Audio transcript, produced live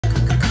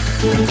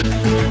We're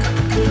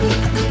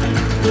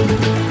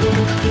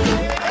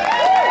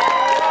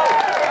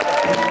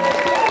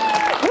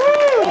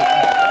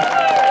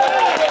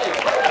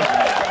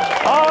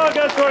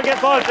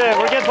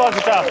getting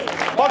to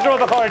Bogger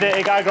the card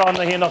ag agran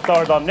na híanach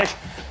dardam nish.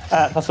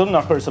 Tásún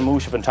nach chur sa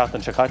múis an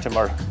chatan se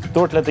mar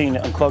dúirt le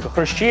daoine an clog a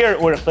chur siar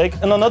uirchlig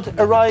in anad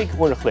a raig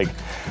uirchlig.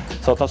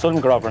 So tásún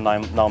grabar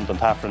nám don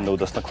tafran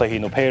nódas na cléhí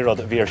nó péirad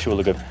a bhíar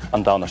siúlagad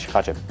an dána se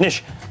chatte.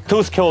 Nish,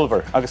 tús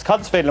ceolver, agus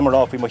cad féile mar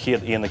áfí mo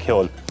chiad íana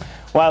ceol.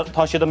 Well,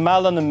 tá siad a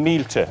melan na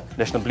mílte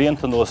leis na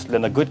blianta nós le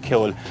na good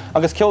ceol,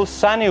 agus ceol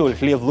saniúil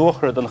líomh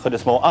luachar don chud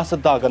is mó as a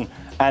dagan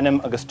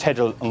enim agus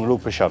tedal an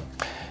grúpa se.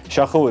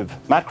 Shachuib,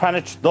 Matt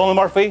Cranich, Donald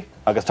Murphy,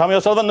 agus Tommy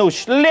O'Sullivan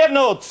Noosh, Liam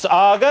Notes,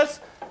 agus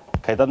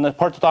Kay dan na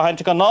Porto ta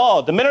haintig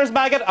ná, the Miller's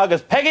Maggot,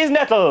 agus Peggy's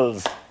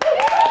Nettles.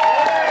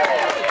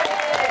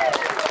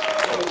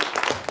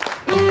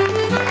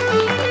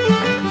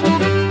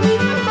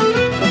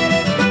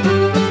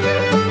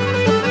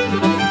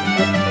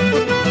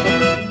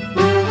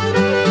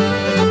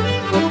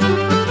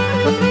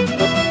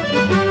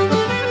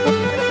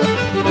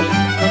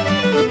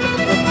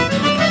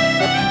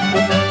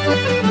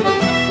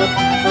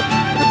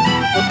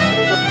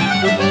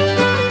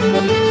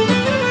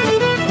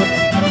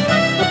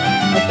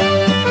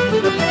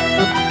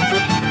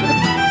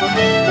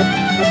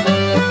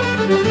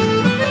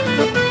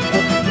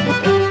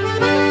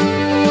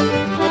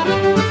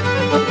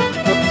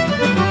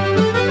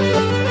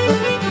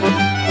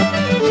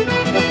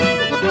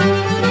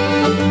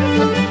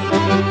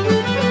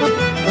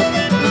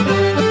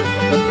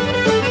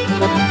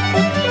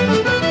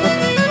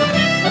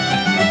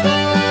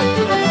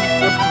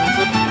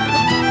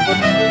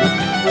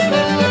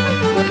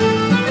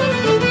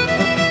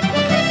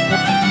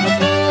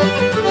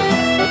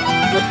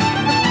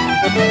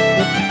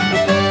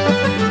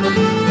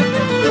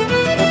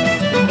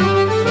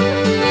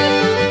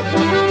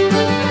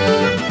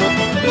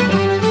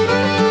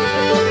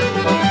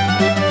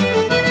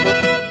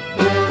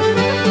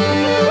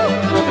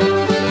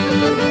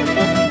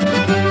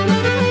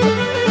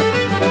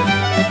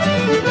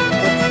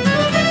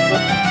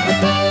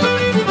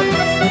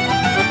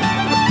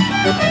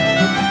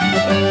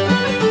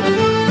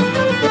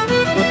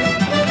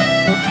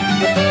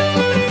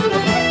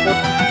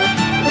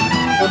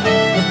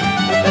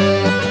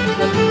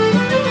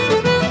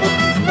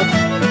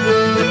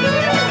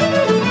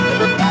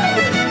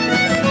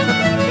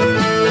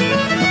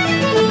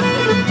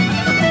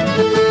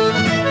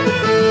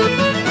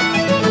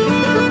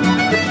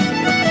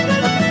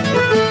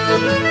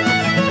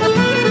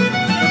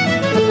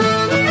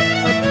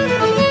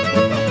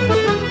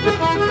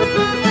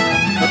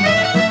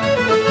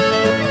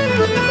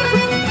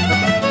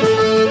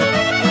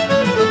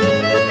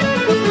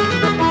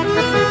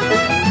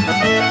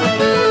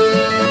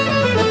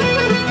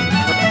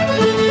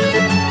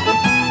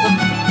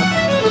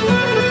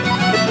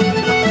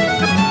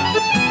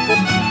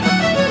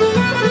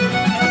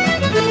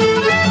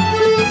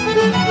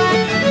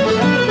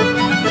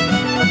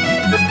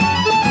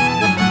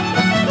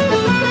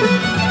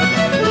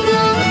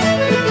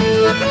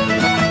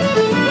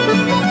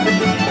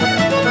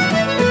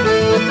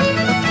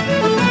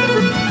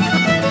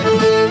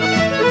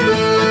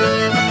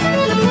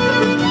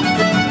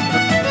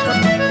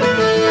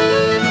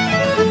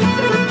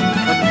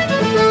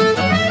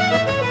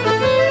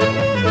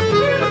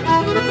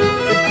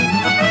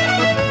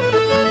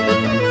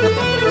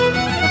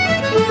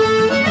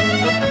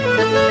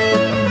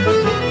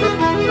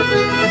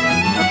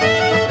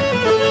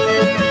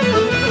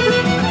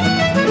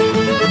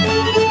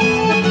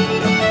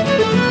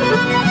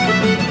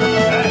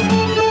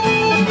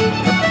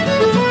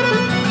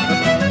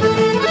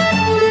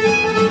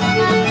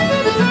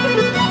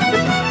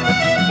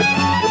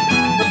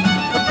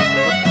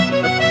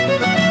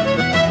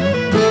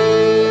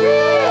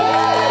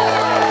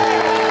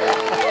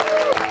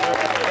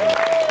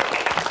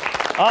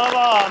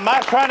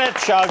 Matt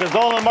Cranich, agus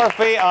Donald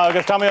Murphy,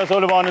 agus Tommy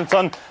O'Sullivan and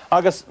son,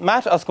 agus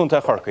Matt as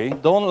cúnta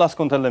chorcaí, Donald as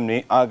cúnta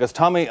limní, agus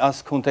Tommy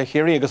as cúnta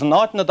chiaí, agus an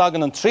áit na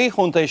dagan an trí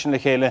chunta sin le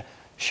chéile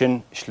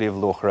sin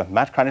slíomh luachra.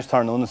 Matt Cranich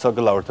tar nún so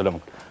go leabhar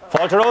lim.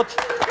 Fáilte rót?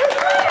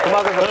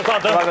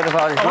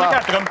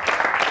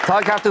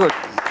 Tá cearta go.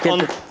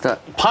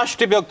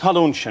 Páiste beag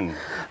talún sin.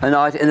 An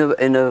áit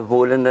ina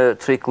bhólan na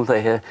trí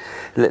chunta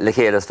le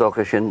chéile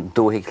stocha sin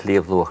dúthaigh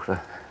líomh luachra.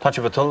 Tá si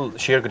bhfuil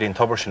siar go dtíon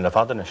tobar sin le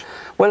fadanis?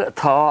 Well,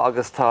 tá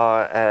agus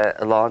tá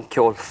lán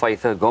ceol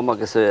feite gom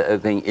agus a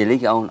bhíon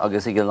ilig ann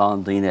agus ag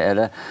lán daoine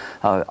eile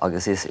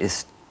agus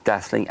is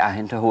dasling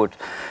ahinnta thuairt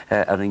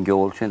ar an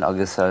gceol sin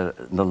agus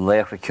na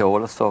léachra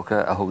ceola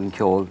stocha a thugann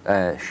ceol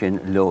sin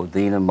leo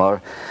daoine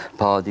mar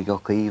Páidí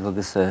Gocaíomh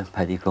agus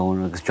Paddy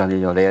Clone agus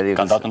Johnny O'Leary.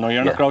 Gan dat an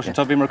oireannach rá sin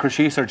tá bhí mar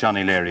chuirsís ar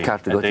Johnny Leary.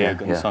 Carta go,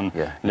 san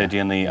le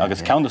déanaí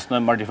agus ceantas na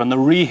mar dí fan na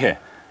ríthe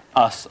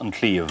as an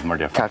clíomh mar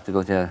defa. Carta go,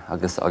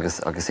 agus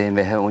é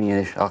bheithe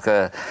uníis ach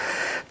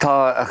tá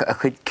a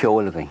chud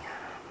ceola bhain.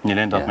 Ní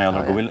leon dat méall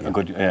go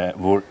bhfuil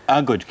bhór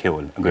a good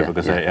ceol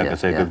agus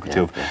é go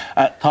túh.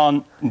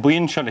 Tá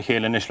buon se le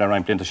chéile is le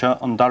rain blianta seo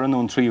an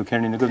daranún tríú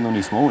ceirní na gomnú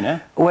níos mó, ne?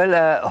 Well,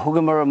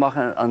 thugam mar amach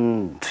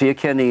an trí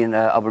ceirníon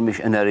aber mis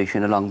inéis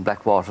sin along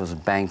Blackwaters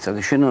Banks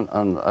agus sin an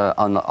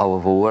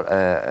ábhór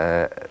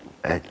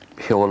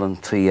cheolan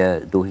trí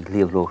dúigh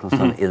líomhlóch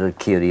san idir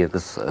céirí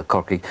agus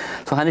corcaigh.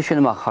 So haine sin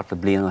amach hartla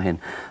blian ó hin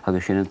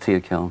agus sin an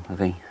trí ceann a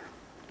bhí.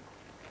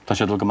 Tá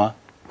sé dul go má?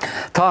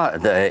 Tá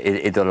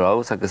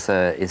idirrás agus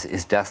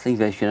is deasling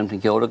bheith sin an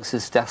ceol agus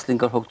is deasling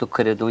gur thugta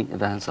chuir dúin a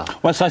bheitsa.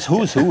 Well, sais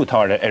hús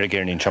táda ar a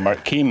ggéirnín se mar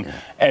cím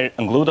ar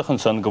an glúdachan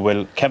san go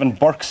bhfuil Kevin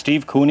Burke,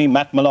 Steve Cooney,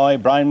 Matt Malloy,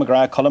 Brian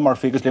McGrath, Colin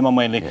Murphy agus Liam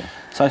O'Malley.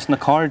 Sais na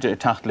cáirde i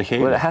tacht le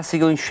chéile. Well, has í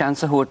goin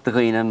seansa thuirt do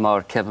ghaoine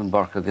mar Kevin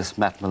Burke agus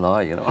Matt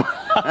Malloy, you know.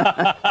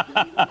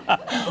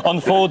 An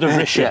fód a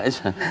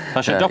bhrisise.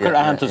 Tá sé dochar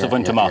ahantas a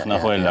bhaintach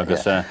nach chuil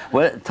agus.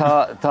 Well,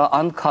 tá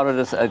an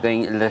caradas a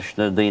gin leis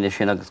na daine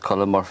sin agus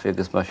Colin Murphy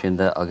agus mar sin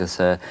agus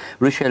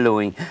Risha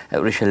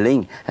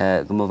Ling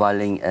go mo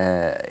bhailing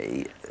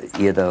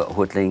iad a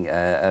thuitling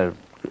ar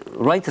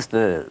reitas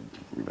de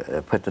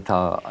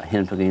putatá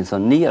hinpagin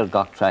san ní ar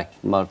gachtrack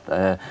mar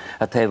a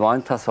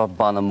taobháin tas bhar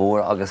banna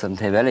mór agus an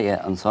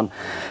taobhéile an son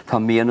tá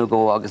míanú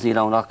go agus ní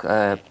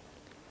lánach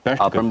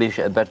aber mis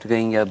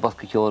bertegin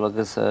boscaceol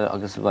agus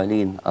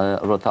bhailín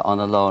rota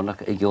anna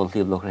lánach I gceol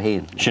líomhlóch a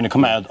héin. Sinna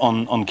cumad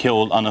an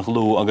ceol anna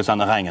glú agus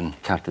anna rangan.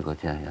 Cearta go,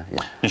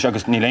 Nis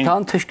agus ní léin? Tá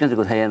an tuiscin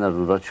go héana ar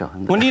rotse.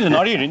 Well, níl an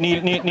áíir,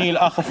 níl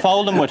a go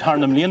fálam muid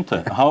tharnam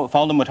líanta.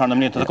 Fálam muid tharnam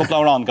líanta. A go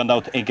blárán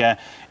gandát ag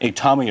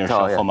támaíir se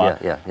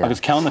chumá. Agus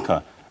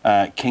ceannacha.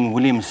 King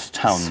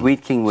Williamstown.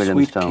 Sweet King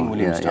Williamstown. Sweet King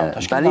Williamstown.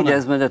 Bally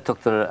Desmond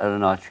took the ar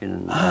an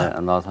áitsin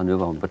an lá an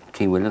nuúbán, but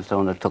King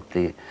Williamstown took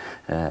the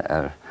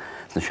ar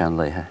na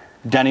seanlaithe.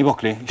 Danny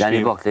Buckley.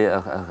 Danny Buckley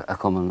a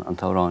cuman an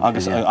tárán.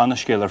 Agus anna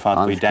scéal ar fad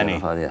bhí Danny.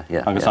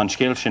 Agus an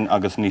scéal sin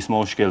agus níos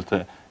mó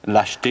scéalta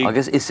leistíigh.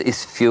 Agus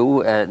is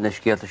fiú na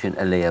scéalta sin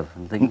a léamh.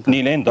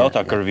 Ní léon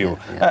dáta gur bhíú.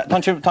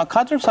 Tá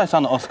cadrah sais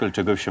an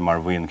oscailte go sin mar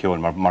bhíon ceol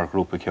mar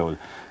grúpa ceol.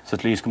 So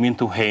at least go mín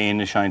tú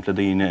héin I seint le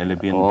daine le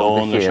bíon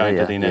dón le seint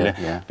le daine le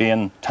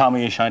bíon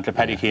Tommy I seint le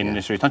Paddy Kane in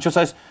the street. Tá tú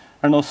sais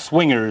ar nó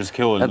swingers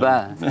ceol.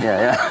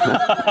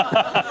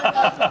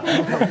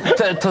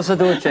 Tus a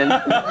dúirt sin.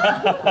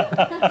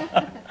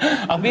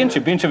 Ach bíon si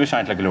bhí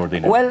seint le go leor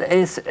daine. Well,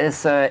 is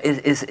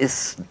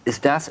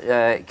das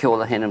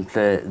ceol a hinnim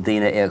le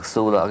daine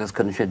éagsúla agus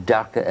chun sé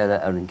dearcha eile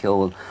ar an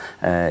ceol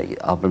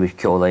aber mis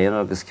ceol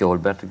éana agus ceol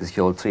beirte agus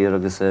ceol tríar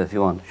agus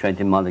fiúin seint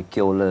mála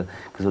ceola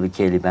gus úla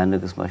céalaí ben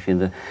agus mar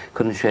sin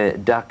chun sé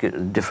dearcha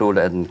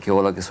difriúla an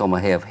ceol agus ó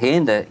héamh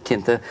héinde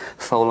cinnte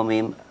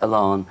fálamím a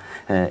lán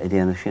I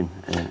dhéana sin.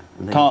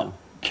 Tá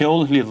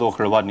ceol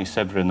líomhlóchar a bhhaid ní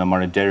sebre na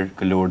mar a deir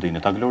go leor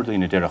daine. Tá go leor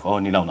daine deirech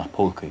ní lánach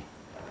pólcaí.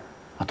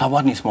 A tá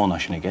bhhaid níos móna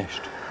sin I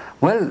gceist.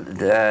 Well,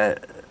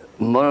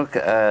 mar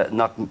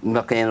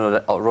nach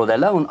éon rud é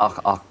len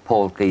ach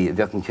pólcaí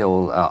bheith an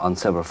ceol an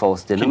sebre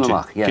fós duine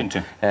amach.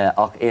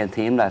 Ach éon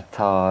tíim le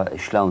tá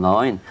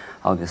sleáin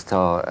agus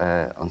tá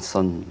an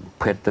san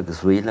puirt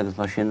agus riil agus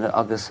mar sin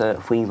agus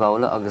faoin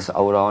bhála agus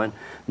áráin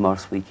mar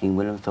Sweet King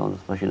Williamstown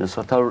mar sin.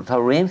 So tá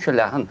réimse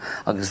lehan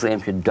agus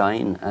réimse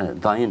dain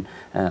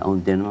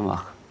an duine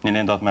amach. Ní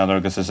léon dat méall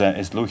agus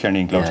is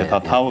lúchearnín glóte tá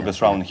tá agus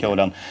rán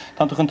cheolan.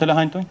 Tá tú chun tuile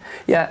haintúin?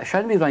 Ja,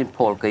 sean mí rain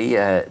pólcaí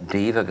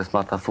díomh agus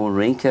mar tá fún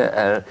rinte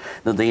ar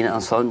na daine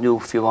an san nniu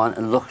fiúháin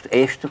an lucht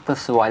éisteachta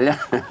sáile.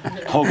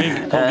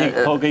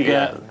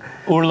 Tógaigh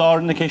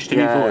úrlár na ciste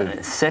í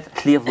fóil. Set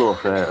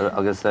clíomhlóch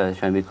agus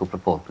sean mí cúpla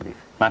pólcaí.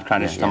 Matt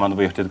Cranis tá man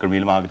bhíochtid gur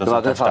míle mágad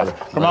as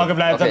Gur mágad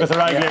bléid agus a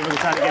raigh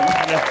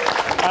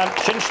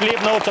sin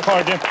slíomhnót a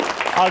chuirde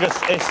agus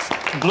is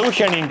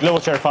blúchearnín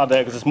glótear fada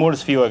agus is mór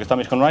is fiú agus tá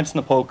mis chun reinint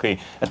na pócaí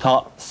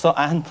atá sa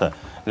aanta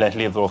le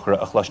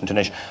líomhdóchar a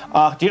chluisintanis.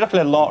 Ach díreach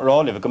le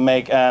ráliomh go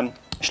méid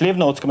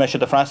slíomhnót go méid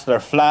de freistal ar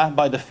flá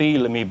by the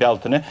field mí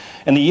beltaine.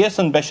 In the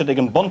dhéasan beisiad ag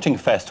an bunting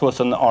fest thuas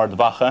an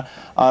ardmhacha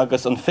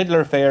agus an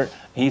fiddler fair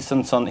hí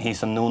san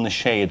núna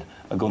séad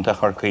a gúnta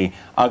chorcaí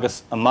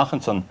agus an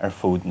machanson ar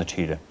fúd na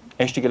tíre.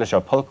 Éiste go le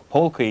seo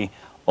pólcaí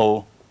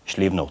ó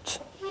slíomhnót.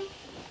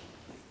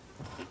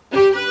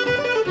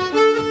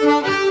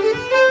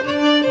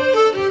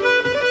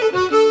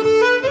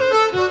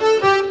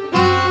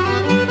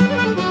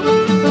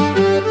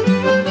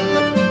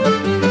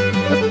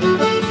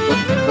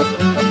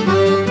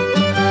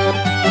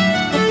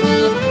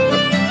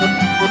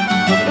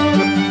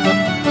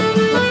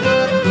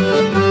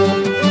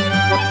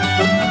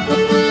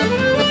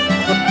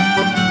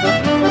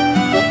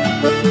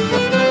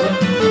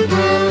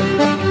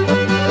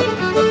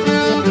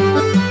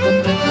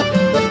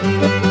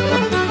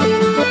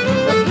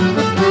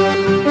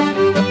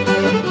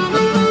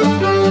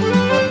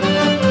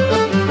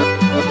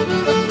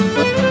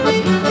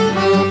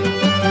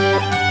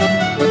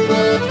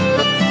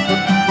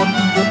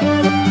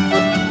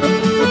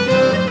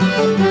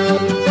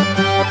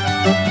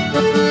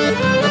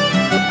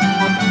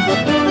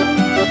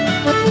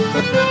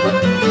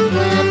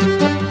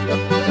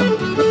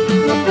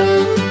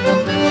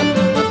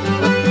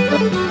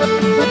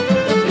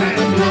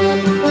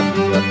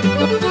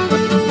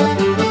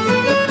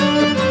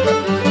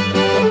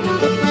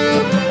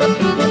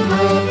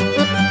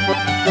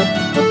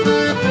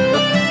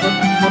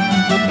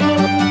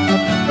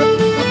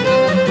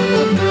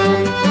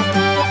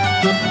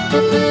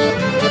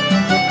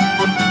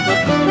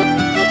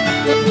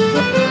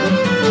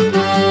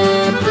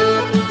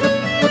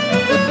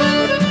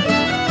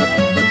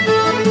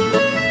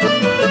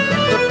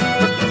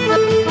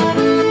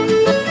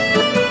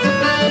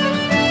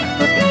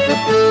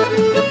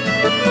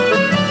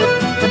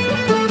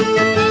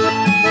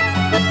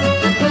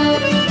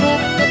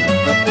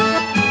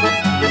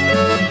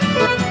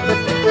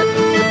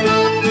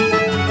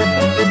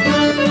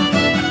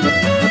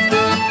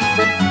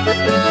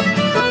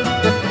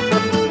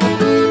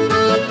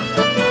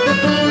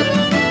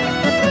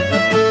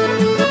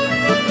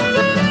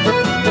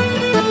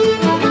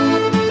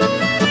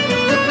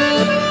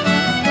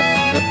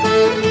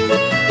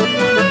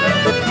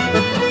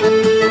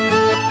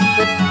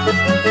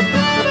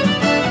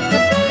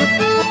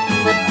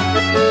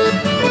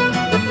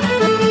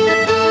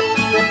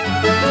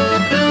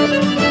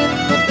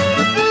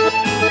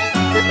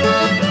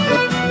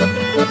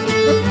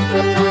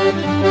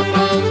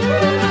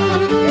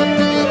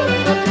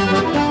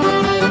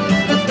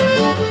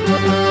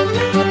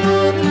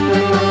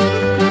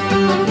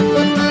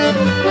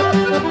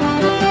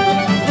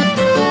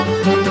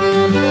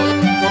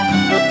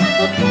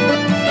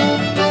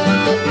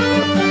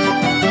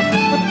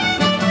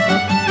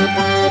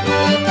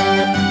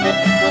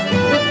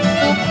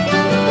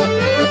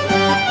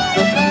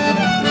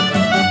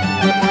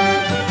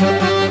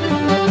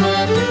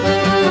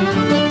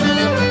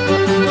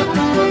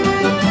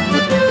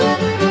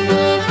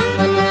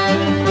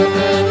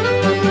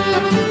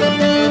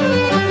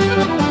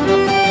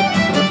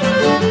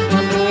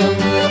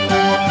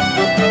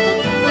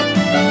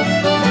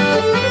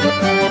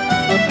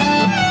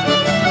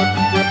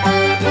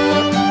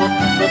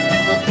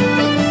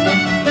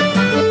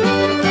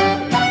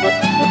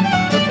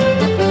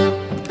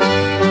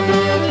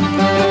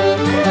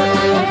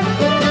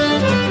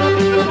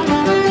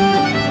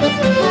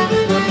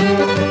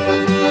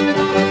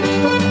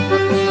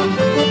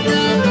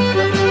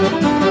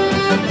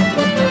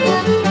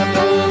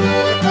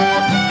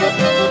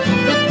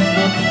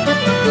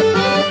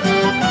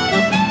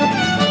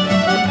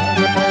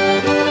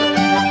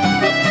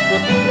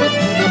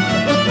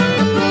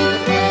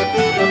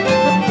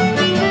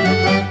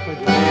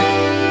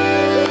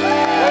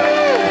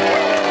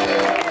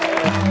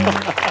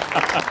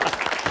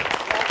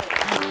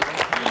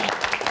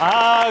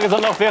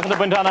 Míle féchan na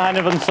buintana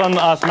hainmh an son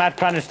as Matt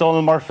Cranich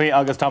Donald Murphy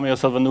agus Tommy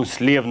O'Sullivan nó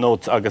Sliamh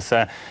Notes agus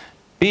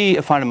bí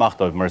a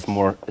fearnamachtáid mar is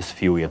mór is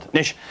fiúiad.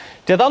 Nis,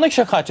 de annig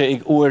se chatte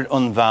ag uair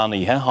an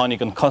bheanaí,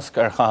 tháinig an cosc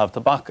ar chahabh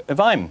tabhac a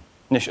bhaim.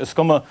 Nis, is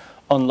cuma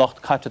an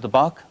locht caite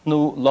tabhac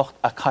nó locht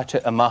a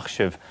caite amach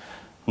sibh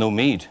nó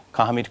míad,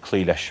 cahamid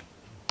clí leis.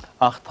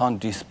 Ach tá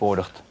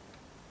díspóireacht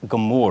go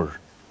mór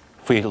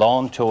faoi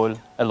lán teoil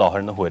a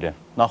láthair na huide.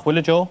 Nach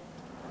bhfuil Joe?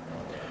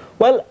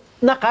 Well,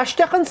 na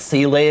gaisteach an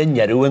síle an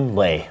jearú an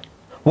le.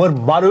 War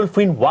marúil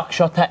faoin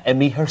wakshaata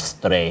imi her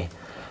stré.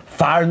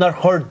 Farnar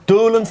chur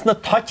dúlans na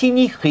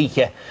tatíní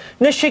chiche,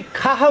 na sé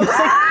cahabh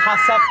sa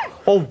casach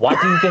ó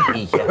wadín go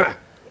híche.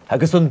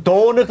 Agus an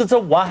dónagus a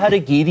wahar a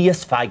géri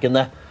is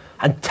fagana,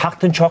 an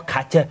tachtan seo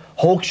caite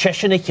hóg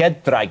sesin a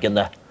chéad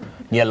dragana.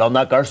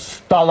 Nílana gur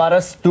stallar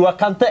a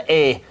stúacanta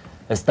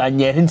is da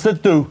nérinn sa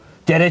dú,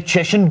 der a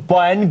tsesin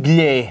bain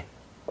glé.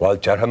 Gwal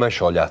jarham a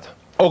sioliad.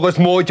 Agus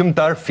móidum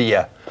dar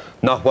fia.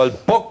 Nach wal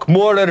bok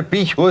mór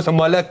bíchús a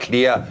mala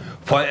clia,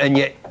 fa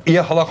anje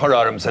íhalach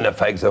hararm san a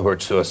feig sa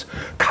hurtsús.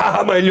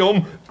 Caha mai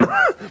liom,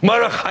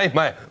 mar a chaim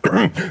mai,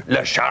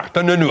 le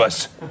seachtan na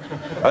nuas.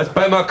 As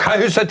bei ma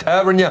caihús a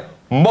taverne,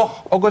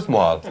 moch agus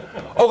mál.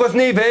 Agus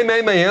ní bhé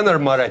mé anar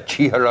mar a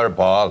tíhar ar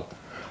bál.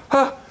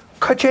 Ha,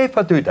 ca dé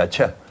fa dú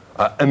datse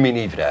a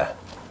mini vre.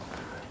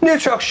 Níl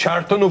seach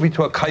seachtan ó ví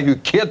tú a caihú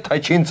céad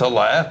taichin sa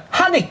le.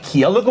 Hanna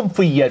céalagum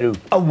faoi jearú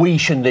a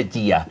bhuisin le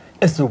dia.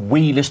 Is a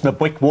wheelish na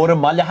buik war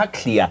mala ha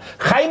clia.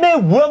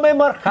 Chaime wume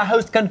mar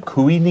chahaus gan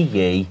cui ni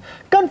ye.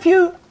 Gan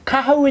few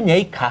cahau in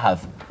ye cahav,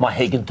 ma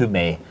hagen to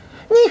me.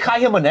 Ni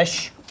chaim an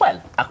ish,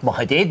 well, ach ma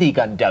hadedi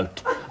gan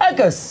doubt.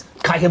 Agus,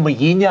 chaim a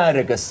yinya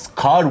agus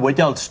car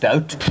widal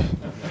stout.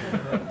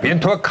 Bien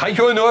to a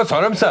caihu no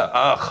saramsa,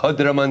 a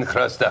chudram an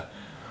chrasta.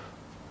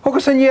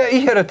 Agus an ye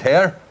ihir a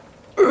tear.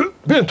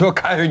 Bien to a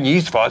caihu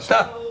nís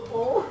fasta.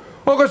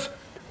 Agus,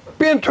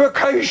 bien to a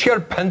caihu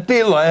sheer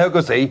penti lai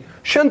agus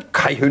sin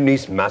caihu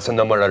nís masan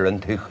na mar a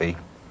rintuchi.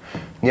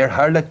 Níor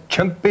harla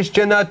chimpish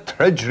jina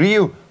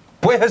tredriu,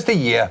 buhas de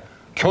ye,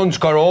 kions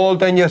gar all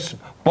denjes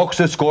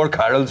boxe score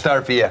carols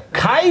dar fia.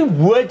 Kai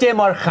wude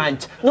mar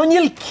chant, no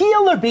nil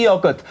kieler bi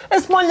ogut,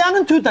 is ma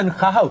lanan tu dan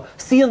chahau,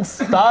 sian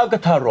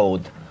stagat ha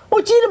road.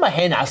 O jira ma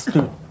hen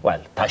astu,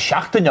 well, ta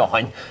shachten jo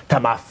hain, ta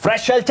ma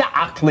freshel ta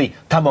akli,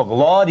 ta ma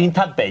glor in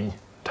ta ben.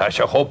 Ta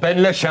se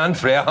hopen le sean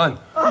frehan,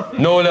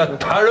 no le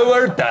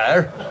taruar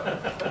dar.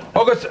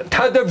 Agus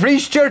ta de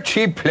vrister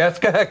chi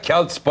pleska ha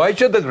kjalt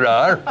spaiche de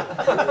grar.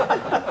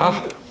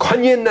 Ach,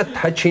 konjen na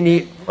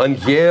tachini an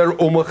yer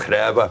oma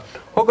chreva.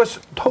 Agus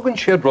togen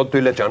sé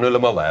rodu le janule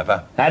ma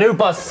leva. Aru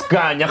bas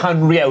gan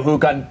gan riau hu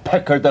gan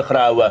picker de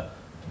grawe.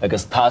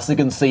 Agus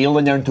tasig an seal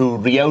an yarn tu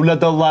riaula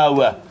de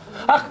lawe.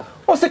 Ach,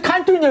 os a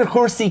cantu ner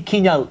chursi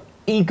kinal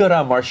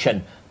igara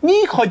marshin.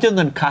 Ni chodjan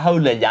an cahau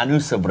le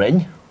janu sa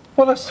brin.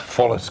 Well, it's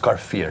full of scar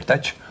fear,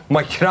 that's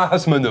my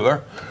crahas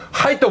manure.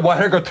 Hide the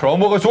water go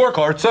trom, agus work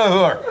hard, so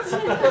her.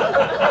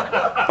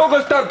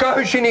 Agus da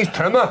gahushini's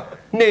trimmer,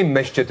 name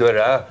mischief to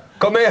her.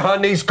 Come a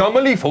honey's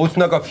commonly forced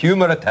nag a few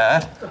more at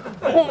her.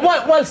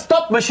 Well,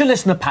 stop,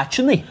 Michelis na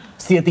patchini,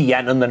 see the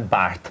Yannon and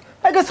Bart.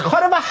 Agus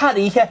chorva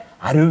hariche,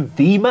 aru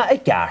vima a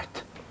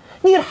gart.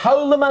 Near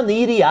howleman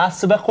iri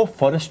asaba ho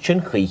forest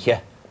chin chiche.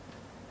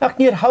 Ach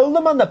níor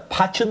howlam an na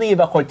patchini a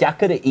cho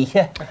deacar a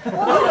ihe.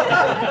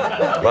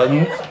 Well,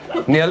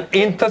 níl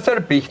intas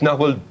bích na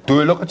hfuil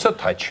dúlach sa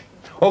touch.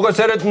 Agus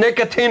it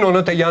nicotine on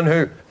it a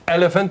janhu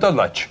elephant a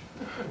lach.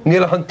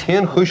 Níl han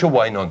 10 chúis a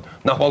wainon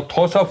na hfuil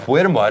tosa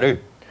fuir maru.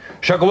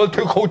 Se go bhfuil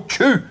tú cho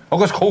tú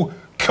agus cho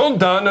cion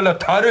dána le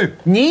taru.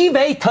 Ní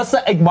bheith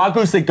tusa ag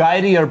magus a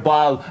gairi ar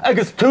bal,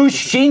 agus tú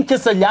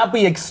síntas a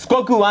leabaí ag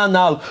scogu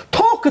anal,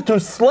 tóca tú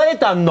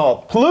sléad an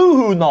ná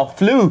plúhú ná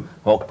flú,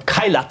 ó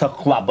cailat a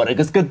chlabar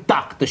agus go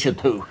dachta se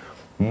tú.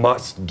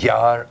 Mas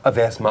gear a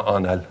bheits ma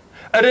anal.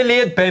 A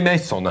léad bei mé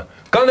sonna,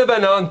 gan a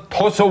bhein an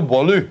tosa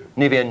wolu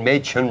ní bhein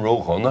méid sin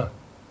róghonna.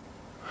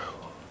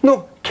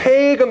 No,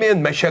 cé go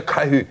míon me se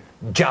caihu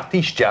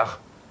jatisteach,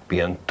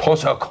 bí an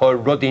tosa chor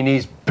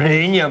rodinís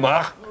breine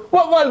amach.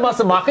 Wel, mas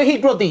a macha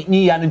hyd rodi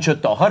ni anan siwt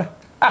dohar.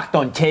 Ach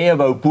don te a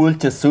fo bwyl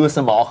te sŵs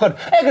am ochor,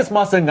 agus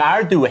mas a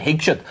ngar dw a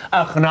higsiad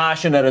a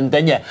chnasyn ar yn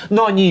dynne,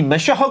 no ni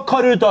mysio ho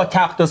corw do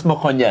tachtas mo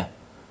chonne.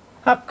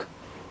 Ac,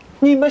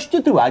 ni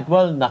mysio dw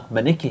adwal nach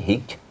mynig i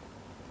hig.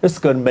 Ys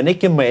gyn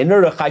mynig i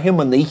mener a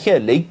chahym yn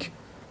eiche lig.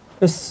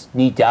 Ys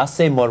ni das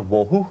e mor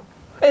wohw.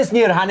 Ys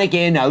ni'r hannig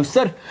ein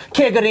awsar,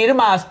 ce gyrir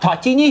yma as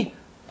toti ni,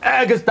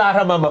 agus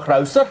dar am y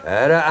chrawsar.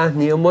 Era a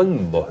ni am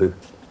yn mohu.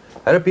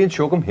 Era bíon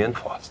siogam hen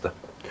fásta.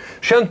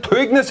 Sean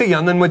tuigna sa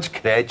janan muid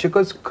creid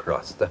agus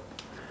crosta.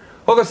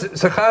 Agus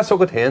sa chas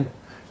ogad hen,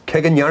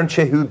 ce gan jarn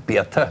sé hú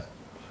beta.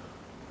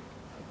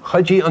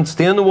 Chadí an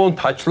stéan bhón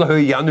tachla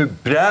hú janu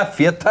bra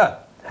fieta.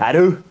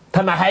 Haru,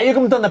 ta ma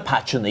haigam dan na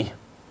patchini.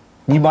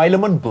 Ni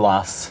mailam an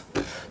blas.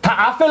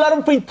 Ta afel ar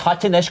an fwyn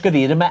tachin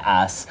esgarira me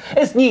as.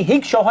 Is ni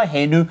hig sio ha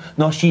henu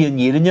no si an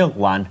yirin y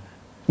gwan.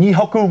 Ni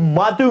hoku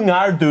madu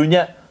ngar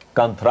dunya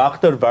gan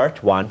trachtar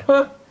vert wan.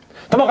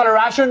 Ta ma gal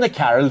rasher na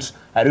carols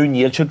aru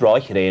niel chud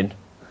roich rein.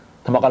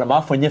 Ta ma gal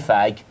ma fwyn y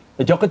fag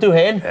Y diolch tú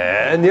hen?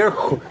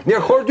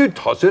 Níor chordú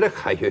tasúir a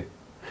chaithe.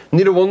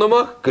 Níor a bhna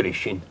amach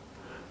grísin.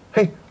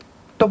 Hei,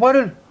 tá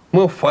bhail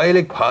mó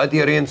fáilig pádí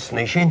ar éon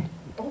snisin.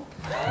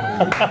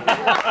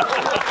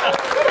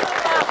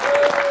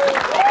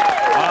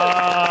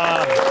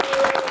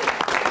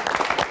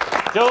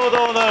 Joe Ó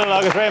Dónaill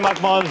agus Ray Mac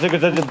Mánuis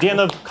agus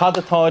déanamh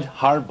cadatáid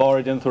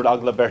thbáir den túair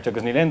Agallamh beirte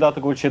agus ní léon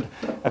gúil siad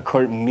a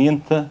chur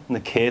mianta na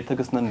céit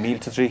agus na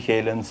 1,300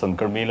 chélann san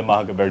gur míle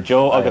maithagah beir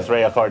Joe agus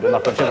Ray a chuirde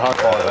nach chun siad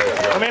thbáir.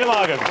 Gur míle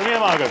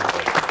maithagah.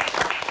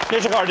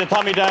 Níos a chuirde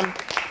Tommy Dan.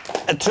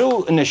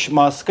 Trú inis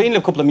má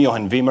scaoinle cúpla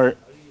míochain bhí mar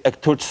ag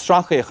tuairt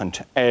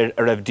strachaíochant ar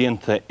a raibh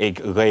dianta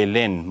ag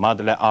ghaolinn mad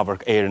le ábhar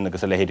éireann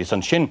agus a lehéadí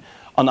san sin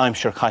an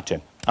aimseir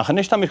chaite. A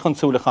chanis tá míid chun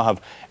súla chahabh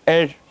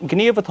ar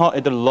gníomh atá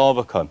idir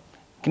lábhacha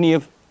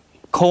gníomh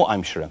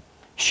cóaimsere.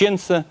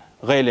 Siansa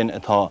ghaolinn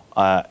atá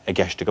a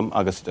gceistegam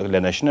agus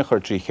lena sinna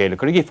chuir trí chéile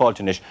chu í fáilte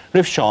inis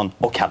rih Seán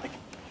ó Ceallaigh.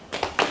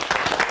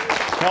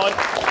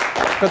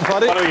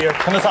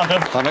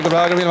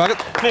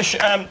 Nis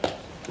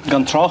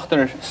gan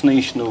tráchtar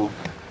sníosnú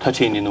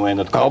tatíine nó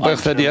éad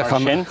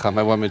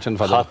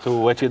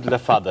chatú weitiad le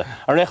fada.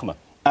 A réchma,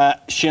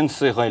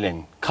 Siansa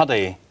ghaolinn, cad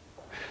é?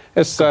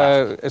 Is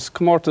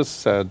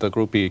comórtas de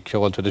grúpi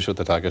ceol tradiisiú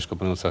a tagas go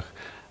bunúsach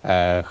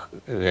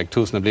ag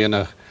tús na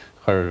bliana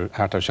chur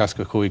hátar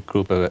 65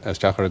 grúpa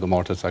isteachar go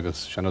mórtas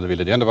agus seanna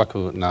bhíle déanamh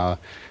acu ná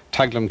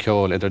taglam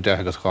ceol idir 10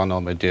 agus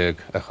cháná me déag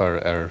a chur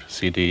ar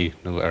CD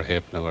nó ar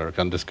hip nó ar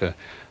gandisca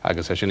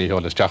agus é sinna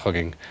heol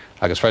isteachaging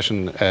agus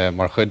freisin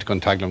mar chud gon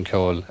taglam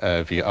ceol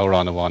bhí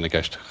árán amháin a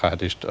gceist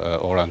chadist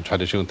órán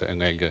tradiisiúnta in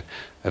éige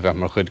a bheith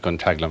mar chud gon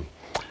taglam.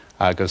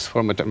 Agus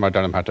formad mar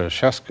darm hátar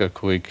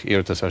 65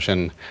 íirtas ar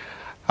sin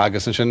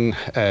agus an sin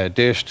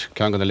déist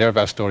cean gan na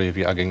léirbheithstóí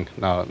bhí agin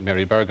ná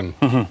Mary Bergen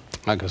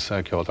agus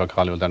ceol ar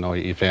cháúil den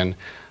óí í féin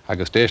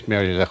agus déist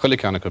Mary le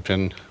chuliceanna go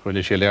sin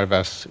ruúla sé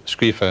léirbheith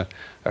scrífa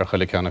ar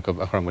chuliceanna go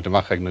a chumid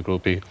amach ag na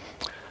grúpi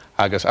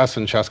agus as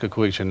an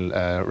 65 sin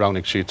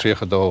ránig sí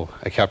tríchadó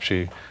a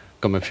ceapsí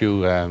go a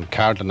fiú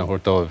cardlan na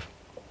thuirtóibh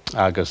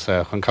agus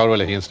chun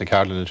cáhfuil híons na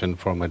cardlan sin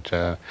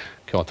formad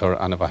ceoltar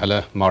anna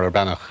bheile mar ar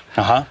benach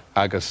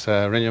agus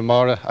rinne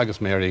mara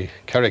agus Mary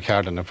ceir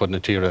cardlan ar fud na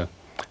tíre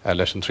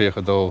leis an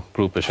tríchadó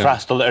grúpa sin.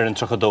 Freastal ar an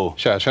tríchadó.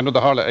 Sin a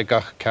hála ag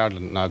gach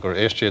cardlan ná gur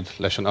éistead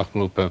leis an 8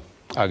 grúpa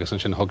agus an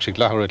sin thug sí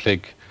lethir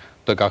lig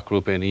do gach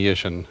grúpa in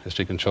íos sin is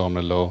tí an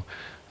seomra lo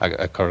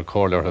a chur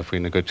cóir a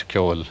faoin na good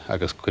ceol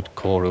agus good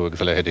cóú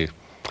agus a lehéadí.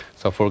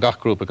 So fu gach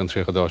grúpa an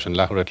tríchadó sin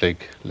lethir lig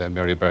le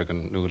Mary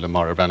Bergen nó le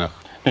mar ar benach.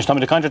 Nís tá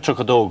caiinte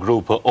tríchadó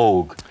grúpa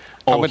óg.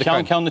 Ó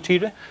cean na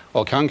tíre?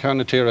 Ó cean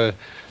na tíre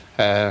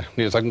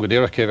níos ag go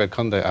ddéireach céh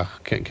chunda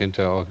ach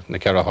cinnte ó na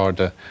cear a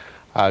háda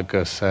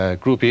agus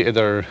grúpi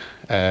idir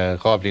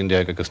ráblíon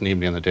déag agus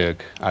níblion na déag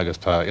agus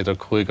tá idir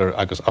chuigar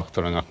agus 8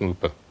 an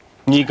grúpa.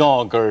 Ní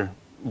gá gur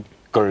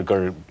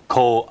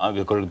có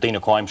agus gur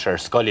daine cóimseir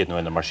scoiliad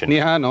nó mar sin.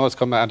 Ní há nó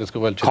cum agus go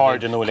bhfuil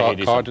Cardinú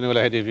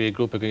le héidir bhí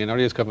grúpa go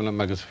aríos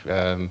cablam agus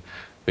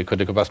bhí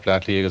chuide go bas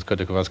pleatlaí agus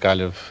chuide go bhas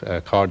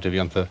gaiileh cardde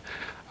bhíanta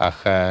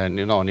ach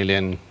ní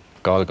léon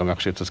gáil go meach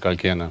siút a scail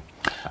céanna.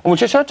 Bhfuil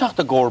sé seo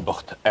teachta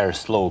gcóirbeacht ar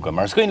slógan,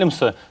 mar scaoinim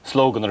sa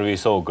slógan ar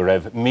bhís ó go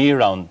raibh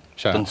mírán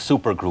den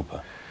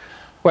supergrúpa.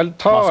 Well,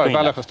 tá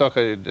bailachas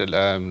stocha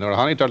nuair a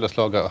tháinig dar le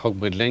slóga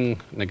thugmuid ling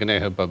na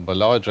gnéithe ba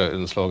láidre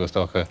in slóga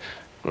stocha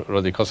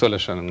rudí cosú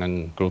leis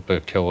an grúpa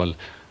ceol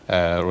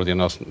rudí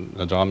nás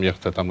na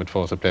drámíochta tá muid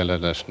fós a pléile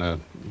leis na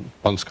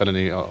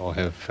bonscalaní ó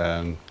heh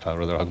tá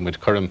ruidir thugmuid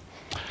churim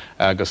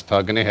agus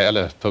tá gnéithe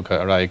eile tucha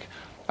a raig.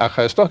 Ach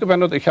stocha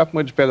bennod I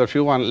ceapmuid beidir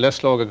fiúháin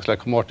leslóga agus le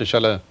gomórta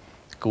seile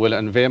go bhfuil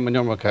an bhéim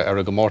anneormacha ar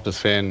a gomórtas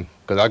féin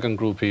go ag an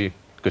grúpaí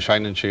go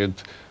seinnn siad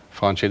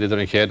fáin siad idir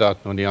an chéadát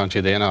nó ní an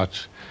siad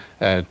éanaát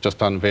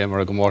just an bhéim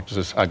ar a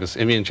gomórtas agus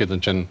imíonn siad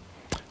an sin.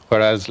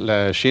 Whereas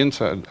le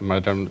Siansa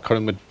mar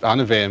chuid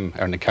anna bhéim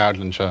ar na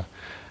cardlan seo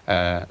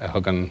a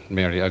thugan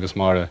Mary agus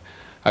mar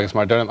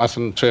derm as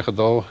an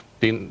tríchadó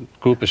bíon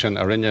grúpa sin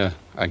a rinne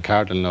an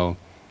cardlan nó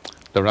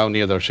de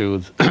raníad ar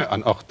siúd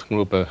an 8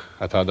 grúpa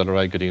atá dal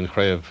raig go dtíon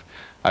chréibh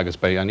agus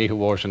bei an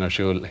íhúhór sin ar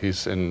siúil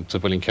hís in sa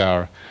bhfuilín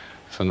cear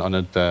san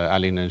anad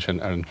alíonn sin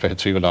ar an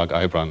 23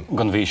 Aibran.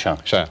 Gan bhí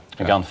se.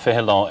 Gan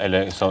 5 lá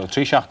eile so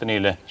 3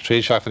 seachtaíile.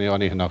 3 seachtaí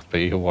aníí nacht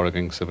bei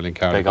íhúhóraging sa bhfuilín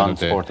cear. Bei gan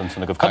sportan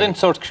sanna go. Cadén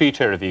sort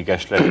crítear a bhí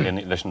gceist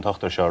leis an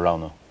tochtar seo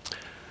rána?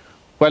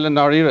 Well, an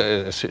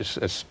áíre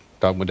is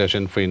da mu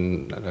sin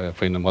faoin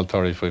na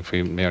multóirí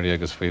faoi Mary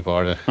agus faoi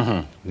bhre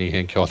ní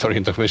hén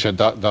ceoltaríonnta mu sé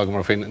dag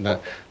mar faoin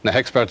na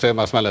hexperte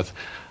más meile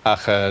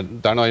ach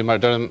darnáid mar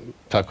dum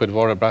tá chud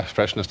bhór a breis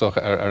freisna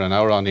stocha ar an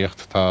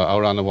áráníocht tá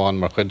árán amháin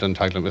mar chud an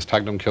taglam is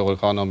taglam ceol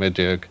gáá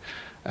méideag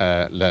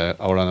le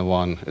árán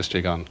amháin is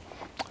tí gan.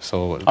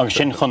 Agus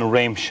sin chun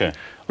réimse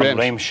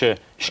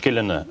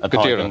skillne atá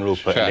an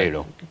grúpa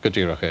léirú. Go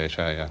ddíireach é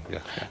sé.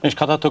 Nis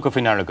cadá tu go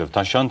fin agah,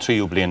 tá sean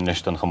tríú blion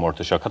list an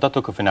chamórta seo, cadá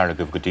tu go fin agah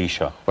go dtí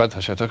seo? Well,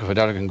 tá sé tu go fin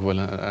bhfuil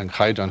an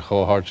chaid an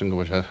chóthirtin go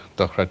bhfuil sé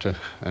dochreite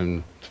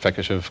an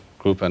feiceisih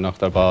grúpa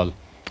nach ar báil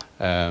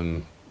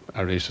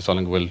a rééis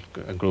solan bhfuil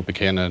an grúpa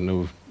chéine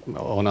nó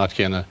ónát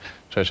chéanna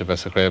tre sé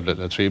bheits a chréibh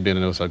le trí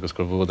bliana ús agus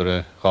gur bhúdar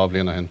a dhá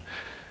bliana hin.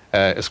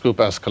 Is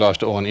grúpa as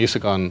choláiste ón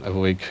Ísagáin a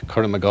bhuaig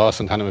chuirm a gás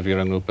an tanna bhí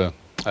an grúpa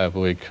a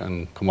bhuaig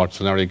an cummart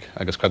san airg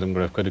agus credim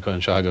gur chuidir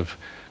an seagah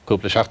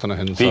cúpla seachtainna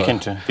hin.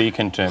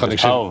 Bhícinnte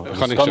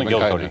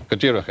go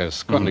ddíireach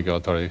is chunig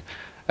geoltóirí.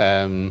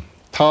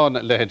 Tá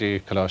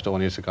lehéadí choláiste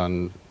ón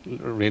Ísagáin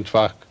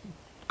rionfach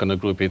gan na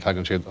grúpaí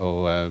tagann siad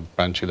ó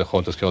brand siad a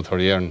chótas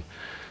geoltóirí éireann.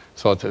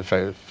 So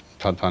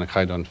tána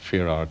chaid an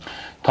fíorard.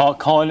 Tá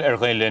cáil ar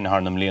ghailinn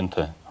tharnam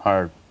líonta,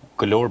 th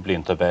go leor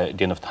blianta bheith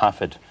déanamh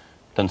tafid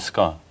den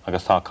sca,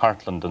 agus tá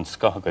cartlan den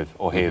scagah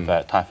ó héh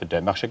tafid.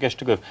 Meach sé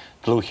geiste goibh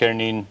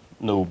dlúchéirnín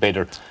nó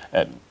beidir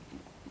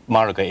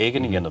marga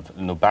éigen dhéanamh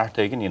nó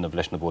beirte éigen dhéanamh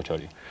leis na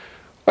bóteáirí.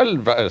 Well,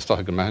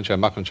 stocha go mehann sé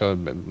machan seo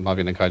má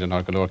bhíon an caiid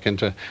an go leor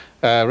cinnte.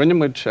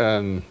 Rinnemuid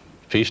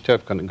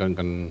fístep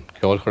gan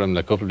ceolchorm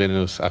le cúpla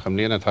bliana ús ach am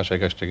líana tá sé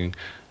geiste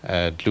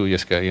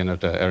dlúiasca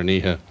dhéanamh ar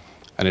níthe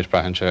an is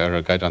brehann sé ar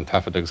a gaiid an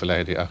tafid agus a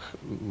léadí ach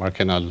mar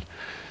cinál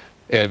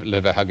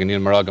le bheith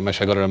hagan mar aga me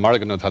sé go ar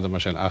margan tá mar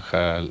sin ach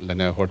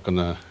lenne thuirt go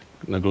na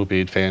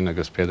grúpaí féin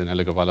agus péan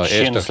eile go bhla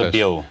Siansa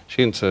bio.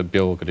 Siansa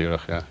bio go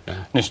dtíireach,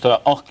 Nus tá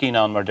 8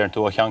 cíán mar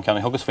deirtú a chean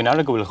ceanna, thugus faoin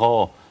airge bhfuil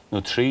rá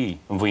nó trí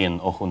an bhíon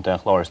ó chun den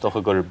chláir,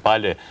 stocha gur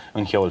baile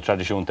an cheol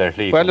tradiisiúnta ar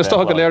hlí. Well, is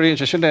stocha go léiríonn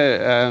sé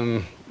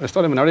sinne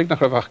istáil man airg nach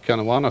raibh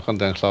ceanna bhána chun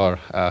den chláir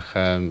ach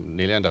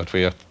níléon dát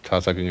faoíocht tá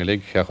a go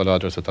lig checha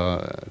láidir sa tá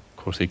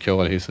cuasaí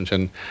ceol hí san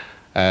sin.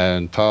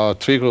 Tá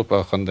trí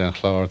grúpa chun den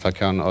chláir tá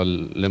cean ó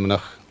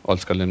limanach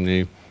olsca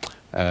limní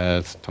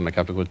tá me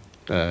cappa go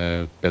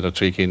beidir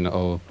trícín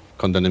ó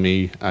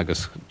condonamí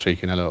agus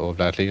trícín eile ó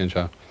bhleatlíonn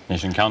seo.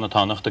 Nís an ceanna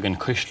tánacht agin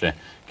Cuisle,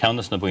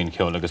 ceannas na buin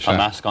ceol agus tá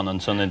meascán an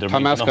san idir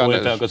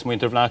agus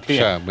muintir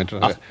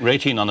bhleatlíonn.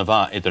 Réitín an a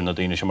bheith idir na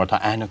daine sem mar tá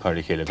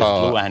aithneáir chéile, agus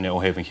glú aithne ó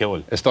héhann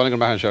ceol. Is tánig go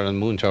mehann sé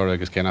an múnteir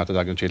agus ceanata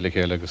agin tíad le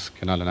chéile agus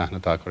ceanna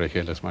aithnatá chuir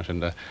chéile mar sin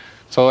de.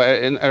 So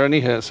ar an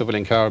ihe sa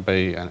bhfuil cear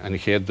bei an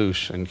chéad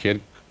dúis an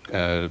chéad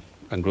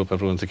an grúpa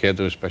bhrún sa chéad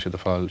dúis bei si de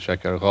fáil se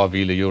ar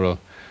 €2,000.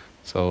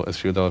 So is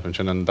fiúdá an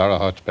sin an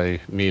darahat bei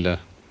 1,000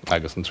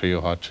 agus an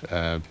tríohat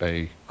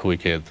bei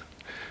 500.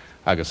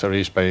 Agus a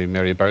rís bei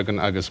Mary Bergen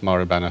agus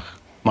mar bennach.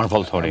 Mar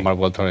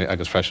bhiltóirí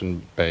agus freisin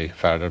bei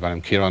fearr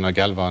bhenim Ciarán a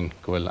Galbhán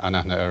go bhfuil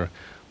anaithne ar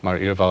mar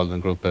iarbháil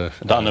an grúpa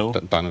Danú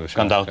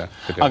gandát.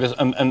 Agus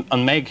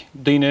an méid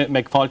daoine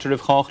méid fáilte rih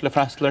cháach le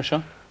freistal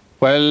seo?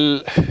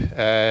 Well,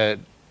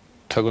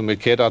 tá go mé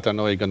céad ar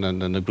nó gan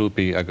na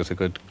grúpaí agus a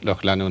go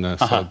lech leanúna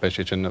be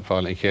sé sin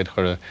fáil in chéad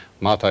chur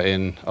mata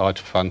in áit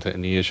fanta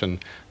in níos sin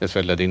is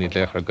bheith le daoine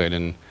léchar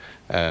gailinn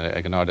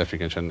ag an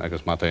ardefricin sin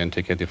agus mata in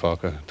ticétí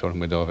fáca tuair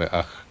muidóbh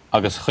ach.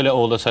 Agus chuile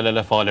ólas eile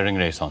le fáil ar an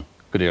gréasán.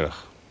 Go dtíireach.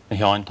 Na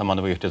teáin tá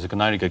manana bhuiirte a go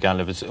náir go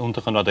Agallamh is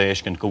úntachan rud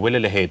éiscin go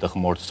bhfuile le héad a go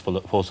mórtas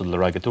fósad le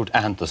raige túirt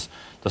ahantas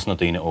das na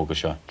daoine óga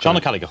seo. Seanna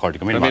Callaigh a chuirde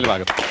go míle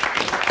mágad.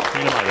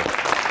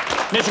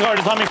 Nís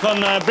gáirde tá chun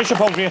brise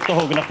fógraíocht a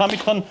thugan, tá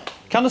chun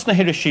ceannas na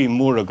hiidir sí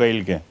mór a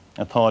gailge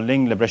atá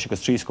ling le breise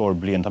agus 3 scór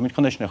blion, tá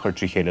chun na chuir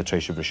trí chéile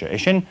tréise brise. É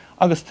sin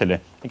agus tuile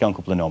i gan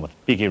cúpla nómad.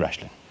 Bígí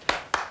Reislin.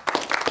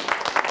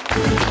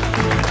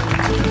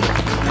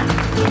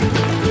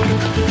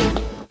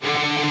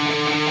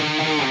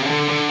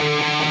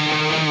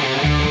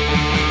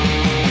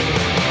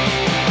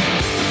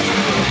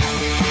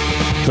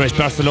 Treis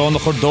Barcelona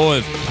chur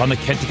dóibh tána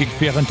ceitiigh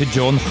fiochananta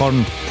John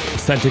Chorn,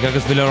 Celtic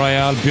agus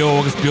Villarreal beo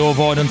agus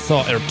beomháin an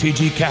sa ar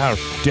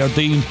TG4 dear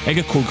daon ag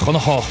a cúg chun na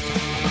hácht.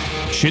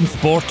 Sin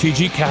Sport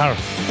TG4.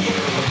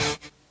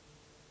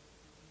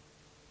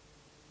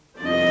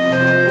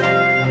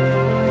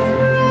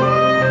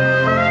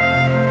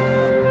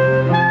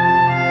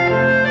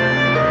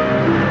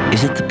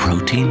 Is it the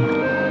protein,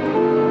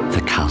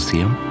 the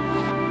calcium,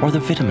 or the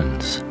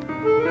vitamins?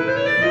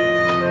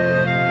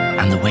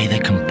 And the way they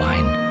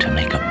combine to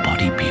make a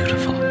body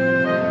beautiful.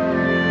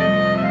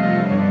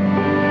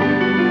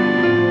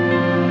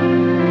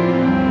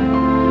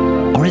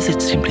 Or is it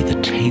simply the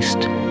taste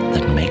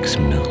that makes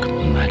milk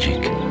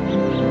magic?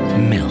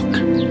 Milk,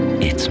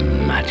 it's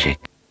magic.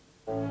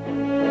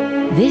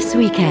 This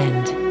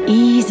weekend,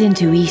 ease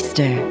into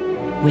Easter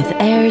with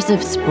Airs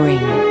of Spring.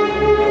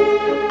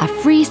 A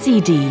free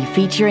CD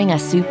featuring a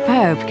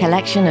superb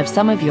collection of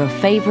some of your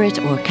favourite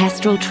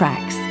orchestral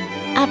tracks.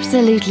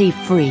 Absolutely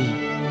free.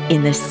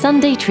 In the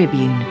Sunday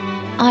Tribune,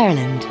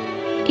 Ireland,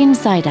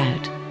 Inside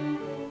Out.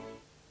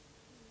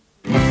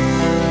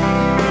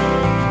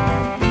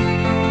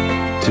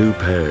 Two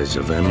pairs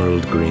of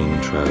emerald green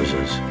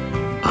trousers,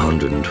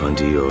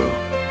 €120.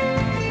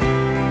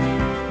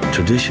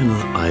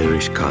 Traditional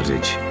Irish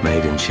cottage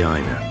made in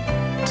China,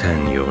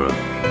 €10.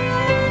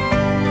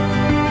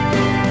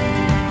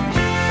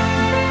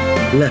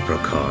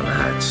 Leprechaun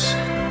hats,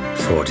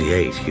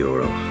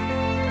 €48.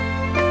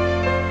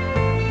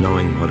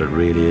 Knowing what it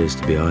really is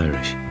to be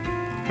Irish.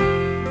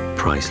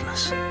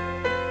 Priceless.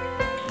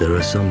 There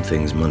are some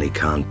things money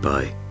can't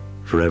buy.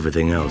 For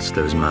everything else,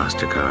 there's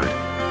MasterCard.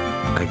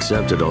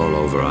 Accepted all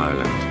over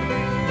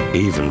Ireland,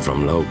 even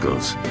from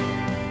locals.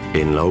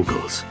 In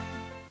locals.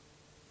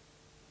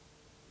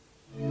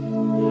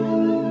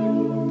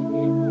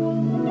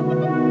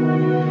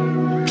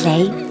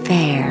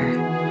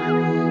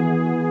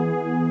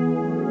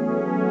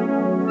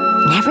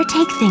 Never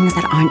take things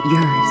that aren't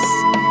yours.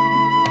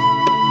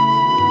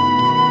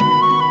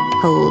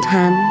 Hold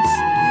hands.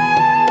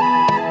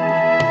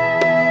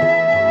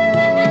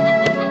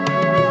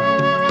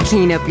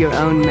 Clean up your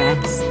own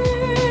mess.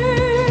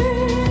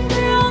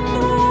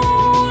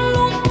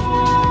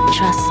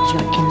 Trust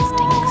your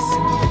instincts.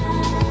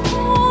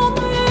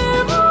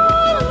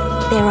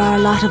 There are a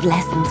lot of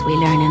lessons we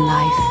learn in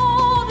life,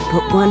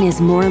 but one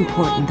is more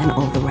important than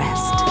all the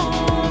rest.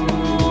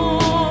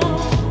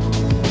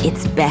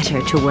 It's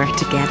better to work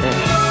together.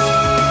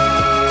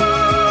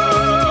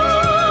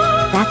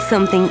 That's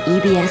something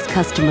EBS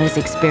customers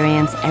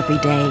experience every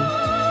day.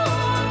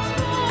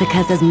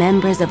 Because as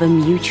members of a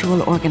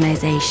mutual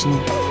organisation,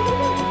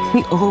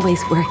 we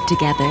always work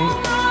together.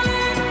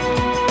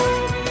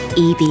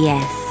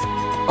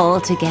 EBS, all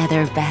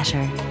together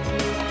better.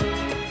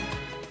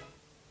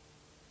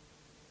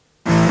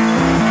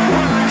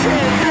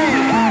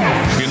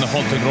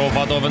 Holta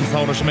grófad ofan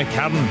saura sem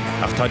cern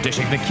ach tá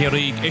deisig na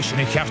céiríg is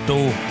na cheartú.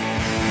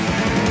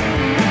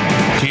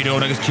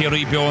 Tíreo'r agus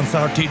céirí beon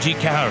sa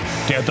TG4,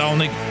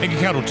 deireadh ag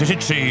chearú tuise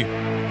trí.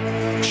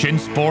 Sin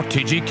sport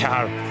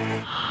TG4.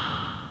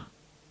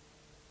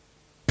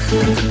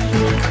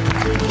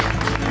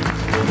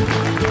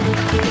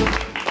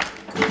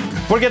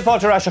 Bhuair géad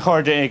fáilte a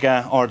chuirde ag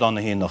Ardán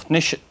na híanacht.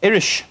 Nis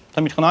iris,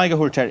 tá míid chun aige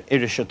thuirtear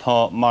iris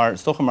atá mar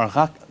stocha mar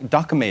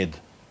dacaméid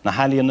na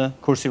halíanna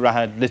cuasaí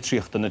ratha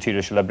litríochta na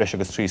tíre se le breis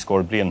agus 3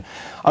 scór bliain.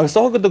 Agus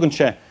tógad dugann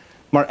sé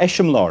mar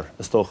eisiom lár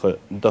is tócha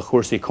de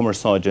chuasaí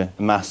cumarsáide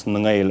i meas na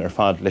ngáil ar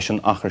fad leis an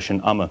achar sin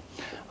ama.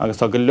 Agus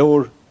tá go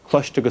leor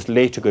chluiste agus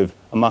léite goibh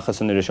amachchas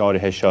an iris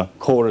áirithe seo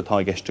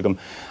córatá gceiste gom.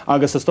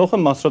 Agus is tócha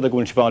mas rud a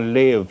gúin si bháil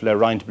léamh le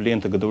roinnt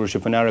blianta go dúir se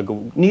fan air go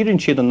níorann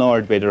siad an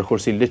náird beidir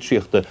chuasaí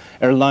litríochta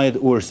ar laid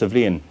uair sa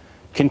bhliain.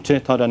 Cinnte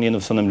tá an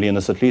dhéanamh san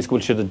mbliana sa tlís gúil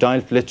siad a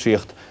dailt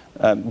litríocht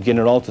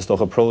generaltas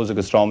doch a prós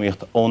agus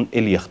rámaíocht ón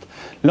ilíocht.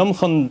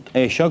 Lumchan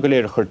é seo go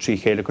léir chuir trí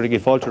chéile chuir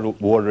ag fáilte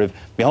mhóribh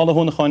mé hála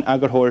húnaáin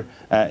agarthóir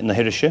na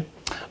hiiriise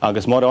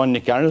agus mar an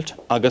Nick Geralt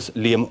agus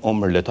Liam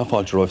Ummerle tá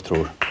fáilte roimh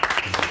trúr.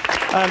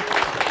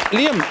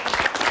 Liam,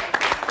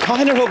 tá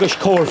hinar thugas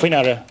cóir faoin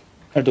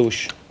ar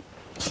dúis?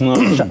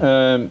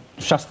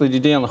 Seachtla dí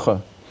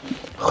déanacha.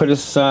 Chuir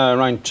is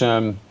roinnt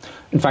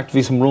in fact,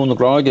 vi som rúna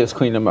gráige is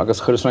cuiinem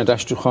agus chuir roinnt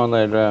eistruchan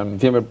ar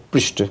bhí mar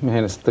briste mé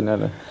hénas den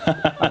eile.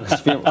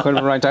 Agus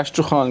chuir roinnt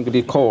eistruchan go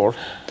dtí cór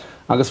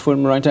agus fuair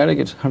mar roinnt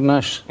airigid ar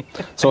neis.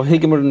 So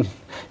hiigimar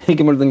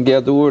den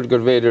géadúir gur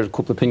bhéidir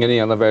cúpla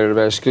pinganí an a bhéir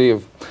bheith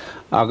scríomh.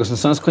 Agus an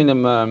sans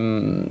cuiinem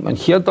an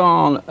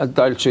chiaadán a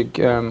dailteigh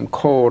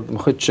cór an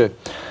chuite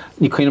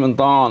ní cuiinem an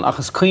dáin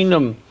agus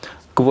cuiinem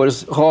go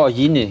bhfuir rá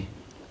dhíine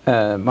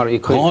mar í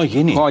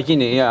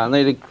dhíine,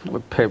 néidir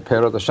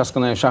péad a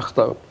 16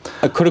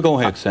 A chur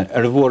ggóhéag sa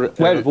ar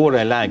bhór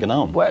é le an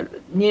am? Well,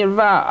 níor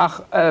bheith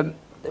ach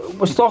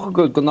was tócha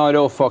go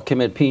náirófá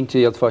cimid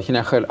pintaí ad fá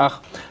chinechir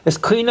ach is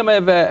cuine mé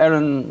bheith ar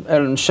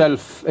an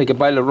shelf ag go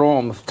baile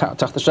Róm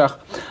teachtaseach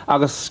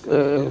agus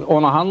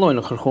óna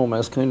hanlóinna chur chóma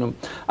is cuinem.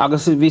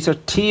 Agus bhís ar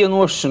tí an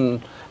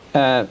uairsin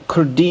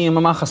Curdíim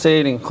amachchas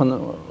éiring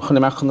chun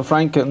imach na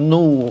Franke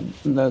nó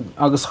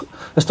agus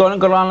is tóir an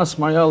goránas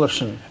mar eáir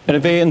sin. Ar a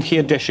bheith an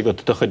chiad deise go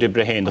do chud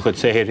ibre héin, do chud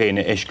séhir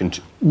héine éiscint?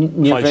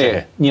 Níor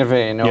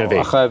bhéin,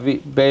 ach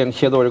bé an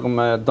chiadóir go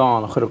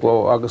dáin chur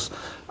gló agus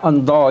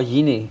an dá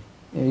dhíine.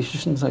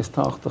 Sin sais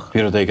táchtach.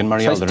 Bhír ag an mar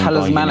eáir an dá dhíine.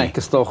 Talismanic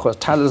is tócha,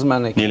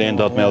 talismanic. Ní léon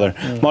dát méallar.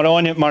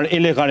 Mar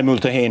ile gar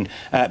múlta héin,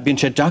 bíonn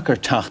sé dachar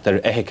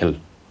teachtar éiceil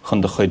chun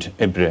do chud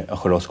ibre a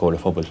chur oscóir a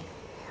phobal.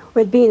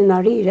 Well, bíon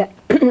an áíre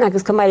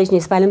agus cumáiris ní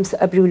smailms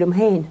a brúlam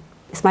héin.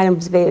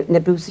 Smailms bheith na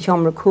brúsa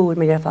seomra cúil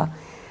mar dearfa.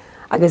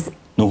 Agus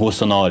nó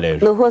thusanáléir.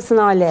 Nó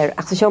thusanáléir,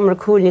 ach sa seomra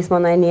cúil níos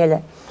mána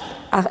éile.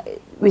 Ach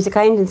bhí sa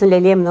caiintin san le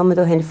léam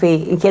nómadó hen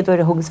fé, in céadúir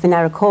a thugus fin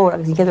ar a cór,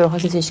 agus in céadúir a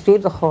thusin sé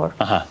scríb a chór.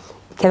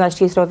 Céadúir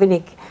scríb rá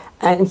vinnig.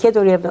 In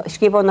céadúir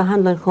scríbán na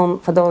handlan chum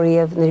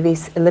fadóíomh na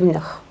bhís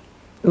limnach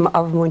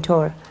a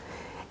múntóir.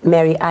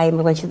 Mary I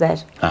mar gan si der.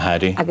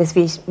 Agus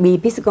bhí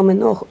bísa go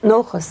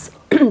nóchas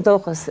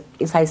dóchas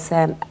is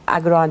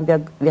agrán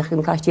bheith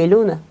an castí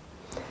lúna.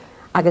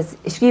 Agus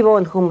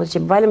scríbáin chum sé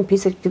bhhailm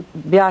písa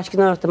beáis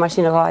gnáirta mar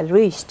sin a bháil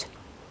ríist.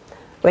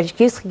 Bhil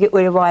scríoscha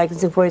uair a bháil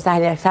sin fuair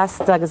a ar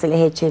festa agus a le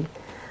héid sin.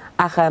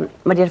 Ach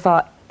mar déir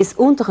fá is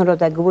úntaach an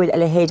rud a go bhfuil a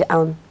le héid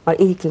ann mar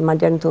ícil mar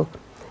dearnú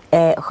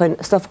chun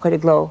stofa chuir a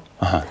gló.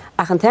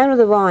 Ach an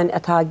teanrad a bháin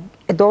atá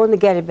a dóna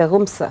geirir be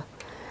rumsa.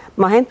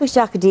 Má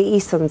henpuisteach dí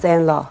ísans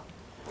éon lá.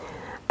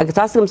 Agus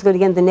tasgams go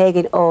gin den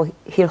négin ó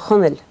hir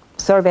chunil,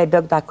 survey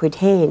begda chuid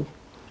héin.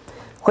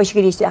 Chuis go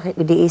díisteach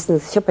go dí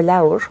ísans sipa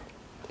leabhar,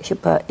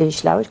 sipa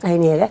iris leabhar go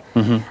hénéile,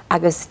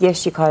 agus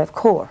dhéirtí cáibh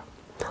cór.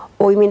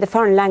 Ó, you mean the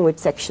foreign language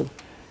section.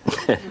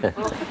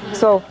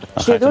 So,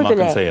 sin dúir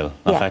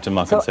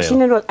le. So, sin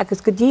rud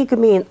agus go dí go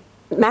míon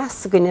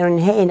meas gon ar an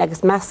héin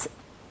agus meas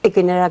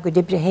gon ar a go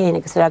dibre héin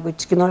agus ar a go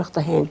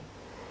gnóireachta héin.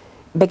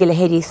 Begil le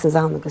héad ísans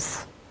an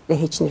agus le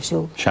héitsin ar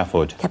siú.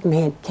 Seafóid. Ceapam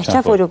héin.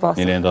 Seafóid ó bás.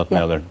 Ní léon dát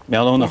méallar.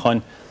 Méalónna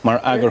chuin mar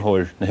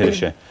agarthóir na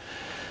hiiriise.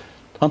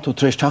 Tá tú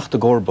tréis teachta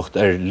górbacht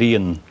ar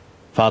líon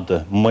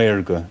fada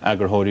mairge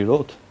agurthirí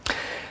rót.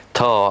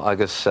 Tá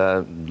agus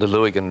de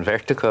luig an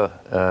vertica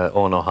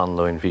ón á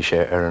hanlóin bhí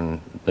sé ar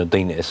an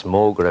daine is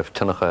móg raibh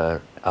tunnacha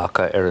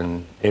acha ar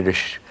an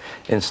iris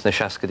ins na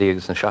seacadaí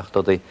agus na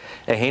seachtádaí.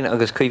 Héine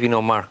agus cuihí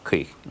nó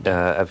marcaí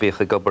a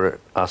bhícha gobar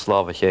as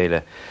láha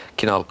chéile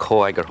cinál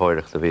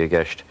cóagurthireacht a bhí a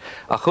gceist.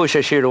 A chu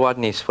sé siar bhád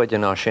níos foiide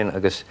ná sin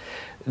agus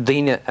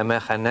daine a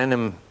meach an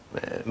ennim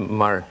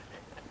mar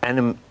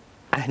ennim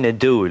aithne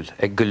dúil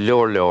ag go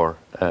leor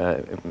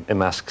I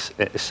measc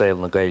saoil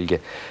na Gaeilge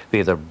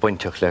bhíad ar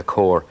buinteach le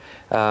cór.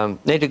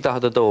 Néidir dá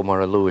dó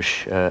mar a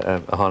luis a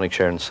tháinig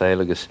sé an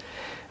saoil agus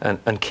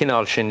an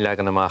cinál sin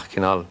legan amach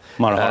cinál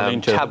tabloid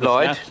an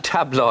chéad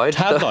tabloid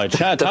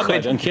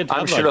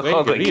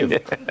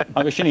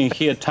agus sin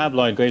chéad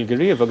tabloid Gaeilge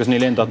riamh agus ní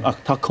léon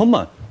tá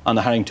cuma an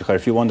na haingteach ar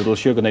fiú bhain dul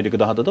siú go néidir go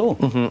dá dó.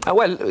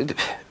 Well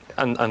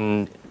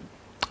an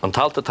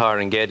taltatá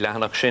an géad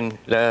lehanach sin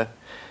le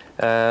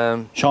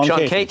Sean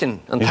Caton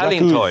an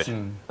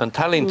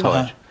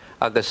talíntóid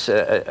agus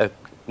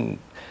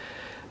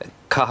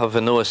caithh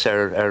an nuas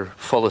ar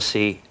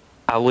folasaí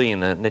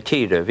alína na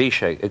tíre bhí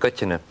sé a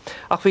goiteine.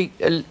 Ach bhí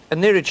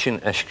an irid sin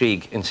a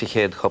scríg in sa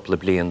chéad chopla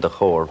bliain de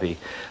chóir, bhí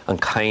an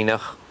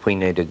cainach faoi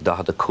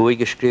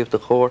 1945 a scríomh de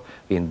chóir,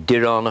 bhí an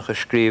diránach a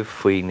scríomh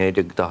faoi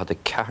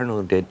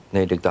 1940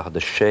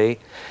 1946,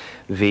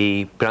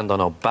 bhí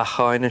Brendan Ó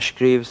Bacháin a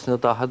scríomh na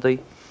dahadaí,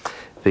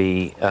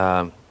 bhí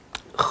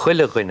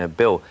chuile ghuine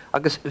be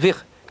agus bhí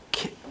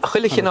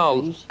chuile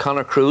cinál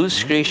Conor Cruise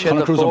scrí sé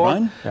na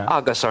chóir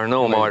agus ar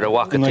nó mar a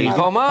wacatí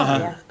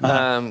chomá.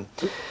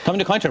 Tá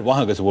na caiintear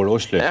wathagus bhór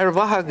Uisle. Ar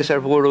wathagus ar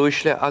bhór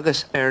Uisle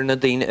agus ar na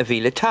daoine a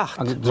bhíle tacht.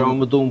 Agus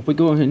drama dúmpa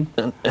gohin.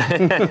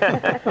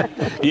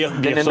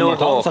 Duine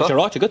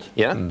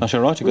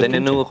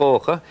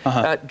nuacha.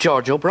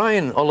 George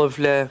O'Brien olaf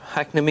le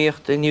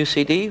heicnamíocht in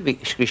UCD, bhí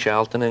scrí sé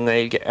altan in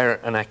Gaeilge ar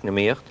an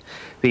heicnamíocht,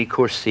 bhí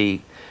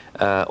cuasaí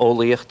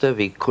ólaíochta,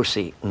 bhí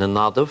cuasaí na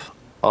nadamh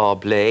á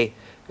blé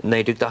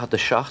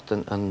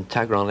 1917 an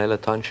teagrán eile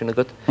táin sin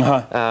agat.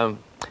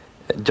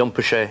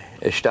 Dumpa sé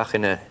isteach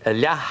ina a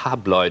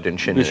lehabloid an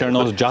sin. Bhí sé ar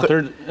nó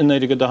deatar in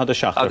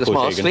 1917. Agus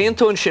má slíonn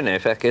tún sinna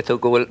feice tú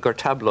go bhfuil gur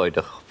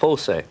tabloidach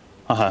fósa.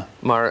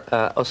 Mar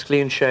os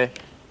líonn sé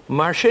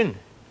mar sin.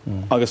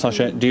 Agus tá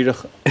sé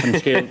díreach an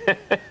scéal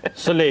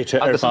sa léite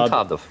ar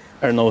fad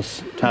ar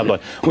nós tabloid.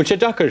 Bhfuil sé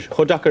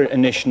dachar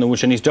inis nó bhfuil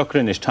sé níos dachar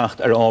inis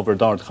tacht ar ábhar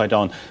dart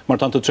chaidán, mar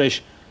tanto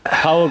tréis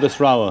how agus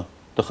ráha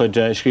do chud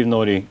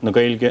scríbhnóirí na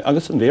Gaeilge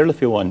agus an bhéarla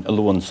fiúháin a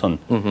luan san.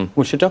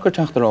 Bhfuil sé dachar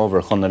tacht ar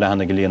ábhar chun na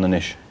lehanana go líana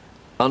inis.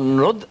 An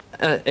rud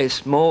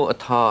is mó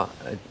atá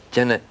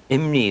déine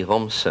imní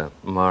romsa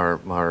mar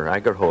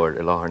agurthóir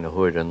I láthair na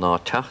huaire ná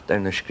techt ar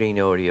na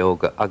scríbhnóirí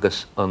óga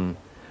agus an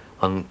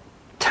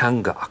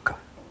tanga acha.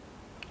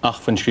 Ach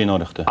fan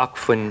scríbhnóireachta. Ach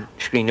fan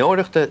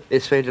scríbhnóireachta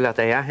is féidir leat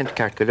é aithint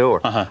ceart go leor.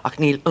 Ach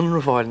níl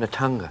unrabháil na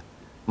tanga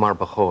mar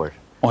ba chóir.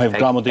 Ó hebh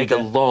gramadí. Ag a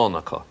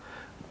lánacha.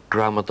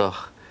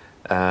 Gramadach.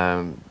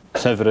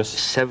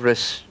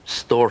 Severus,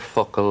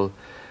 stórfocail,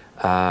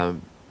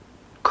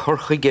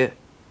 corchuige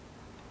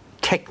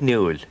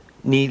techniúil,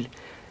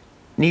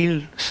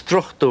 níl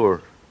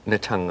struchtúr na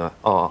tanga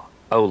á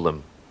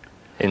álam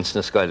ins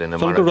na scaile na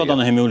mar. Gur rud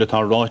anna himúla tá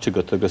ráite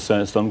agat agus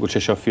stan go sé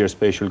seo fíor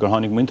spéisiúil gur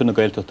tháinig muinte na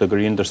Gaeltachta gur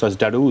íonar sa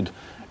dearúd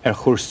ar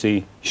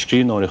chursaí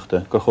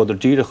scríbhnóireachta gur chuidir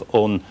díreach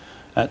ón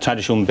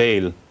tradiisiún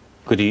béal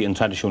go dtí an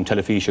tradiisiún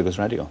telefíse agus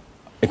radio.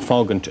 Ag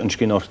fágant an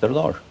scríbhnóireachta ar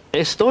lár.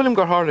 Is tólim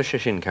gur hála sé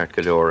sin ceart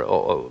go leor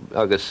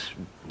agus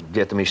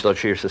déta mí slá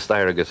sír sa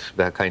stair agus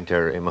bheit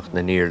caintear imeach na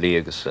níorlaí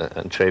agus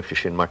an tréimhte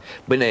sin mar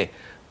bune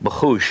ba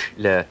chúis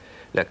le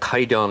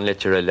caideán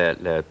litere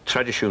le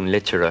tradiisiún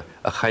litere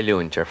a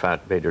chailiúint ar fad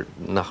beidir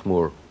nach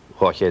mór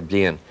gháchéad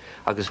blian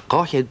agus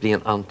gháchéad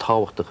blian an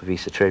táhachtach a bhí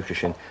sa tréimhte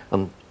sin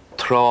an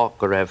trá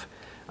go raibh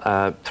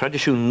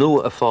tradiisiún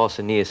nua a fás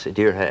a níos a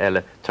dtíortha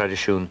eile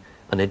tradiisiún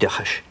an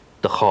idechas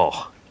de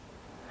chách.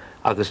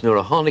 Agus nuair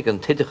a tháinig an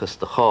tidechas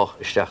de chách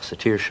isteach sa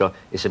tír seo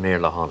is a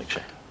mér le tháinig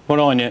sé.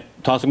 Maráine,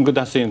 tá go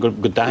daíon go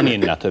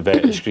daíon le a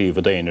bheith scríomh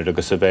a déanaar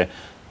agus a bheith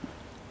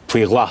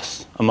faoi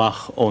glas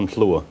amach ón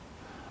tlua.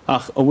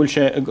 Ach bhfuil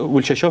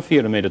sé seo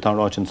fíor a méid atá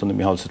ráin san na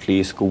míhall sa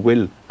tlíos go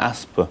bhfuil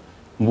aspa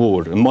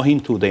mór,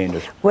 maithín tú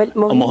déanaar a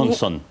maithan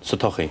san sa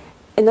tochaí.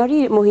 In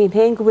áí mohín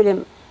féin go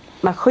bhfuil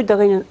mar chud a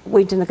gine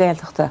bhainte na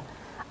Gaeltachta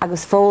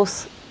agus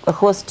fós a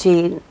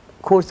chustí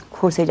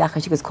cuasaí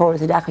deachas agus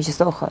choras a deachas is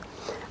socha.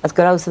 As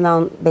go rás an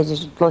ná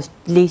beidir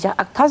líte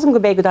ach tasam go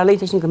bé go dá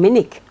líte sin go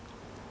minic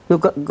nó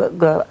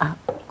go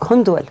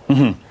chundúil.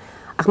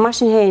 Ach mar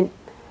sin héin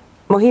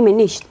má hí mé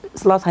níos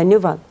slátha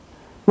nuhan.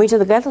 Muinte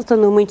na Gaeltachta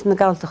nó muinte na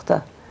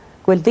Gaeltachta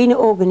bhfuil daine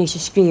ógan is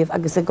scríomh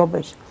agus a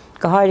gobar.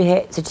 Go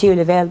háirithe sa tíú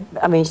le bhéil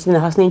a mé sin na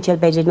hasnín teal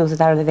beidir nó sa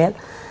dar le bhéil.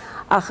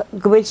 Ach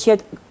go bhfuil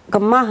siad go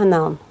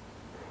maithanán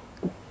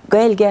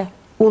Gaeilge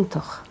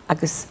úntach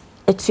agus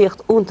i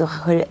tríocht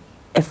úntach chur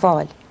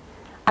fáil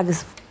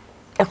agus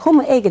a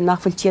chuma éigen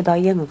nachfuil tiad á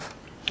dhéanamh.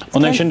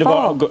 An sin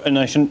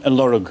a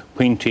lorug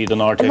pointí den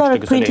áte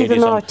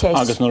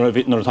agus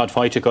nó tá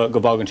fáite go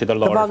bhagann si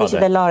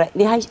lára.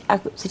 Ní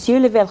sa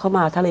siúla bhéil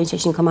chomá talíonn sé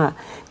sin chomá,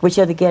 bhil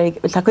siad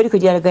tá chuir chu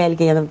dear a bhéil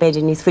géanam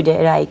beidir níos fuide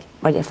ar aig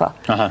mar defa.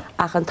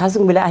 Ach an tasú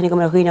bhfuil aithnig go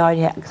mar chuoine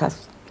áirithe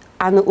agus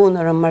anna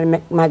únar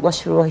an mar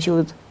glasú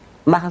siúd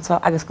machchansá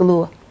agus go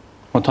lua.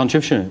 Má tá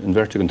sibse an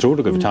bhirrte an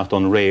trúda go bh tacht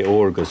an ré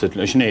ógus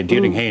sinné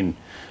díring héin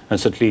an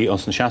sa lí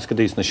os na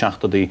seacadís na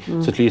seachtaí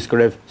sa lís go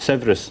raibh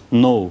Severus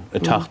nó a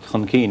tacht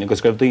chun cín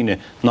agus raibh daine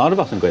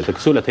nábhah an gcuil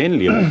agusúla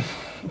taonlíom.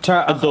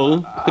 A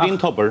dul grín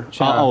tobar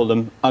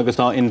álam agus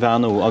tá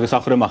inbheanú agus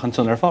achar amachchan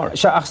san ar far.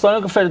 Se ach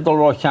stáilm go féidir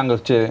dulrá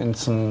cheangailte in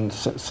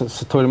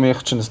sa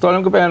tuairíocht sin.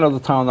 Stáilm go béan a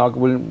tá ag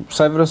bhfuil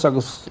Severus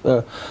agus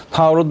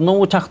tárad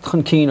nó techt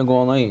chun cín a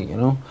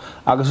gánaí,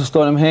 agus is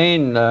stáilm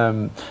héin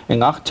in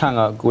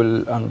achtanga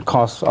bhfuil an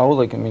cás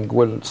álaigh,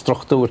 bhfuil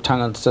struchtú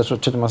teanga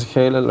ti mas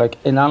chéile, le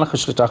in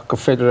annachas go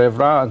féidir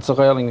éhrá an sa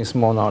réaling níos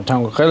móna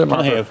teanga chéile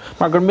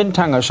mar gur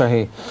mintanga se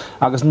hí,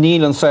 agus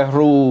níl an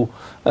sethrú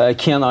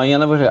cean a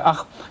dhéanamhre.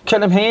 Ach,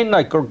 ceanam héin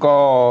le gur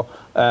gá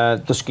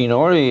do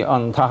scíóirí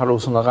an tatharú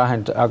san na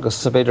gahaint agus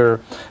sa beidir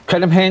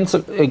ceanam héin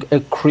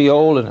ag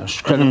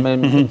creolanis, ceanam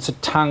héin sa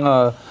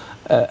tanga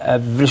a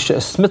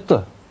bhrise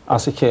smite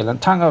as a chéile.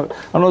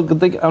 An rud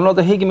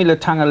a hiige míle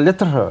tanga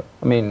litarthe,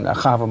 a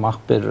chahamach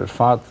beidir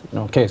fad,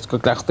 cés go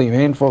gleachtaí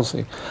héin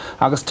fósaí.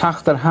 Agus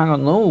tacht ar hanga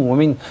nó,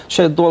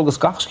 sé dógus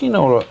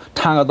gachcíóra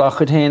tanga dá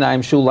chud héin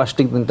aim siú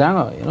leistigh den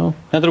danga,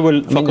 Neidir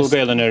bhfuil focail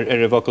bélan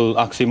ar a bhocail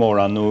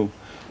oxymóra nó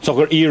so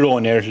gur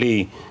íróin ar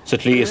lí sa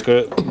lí is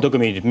go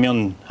dogamíid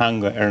mion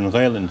hanga ar an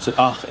ghéilen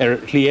ach ar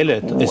lí eile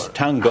is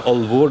tanga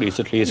olmhórí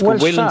sa lí is go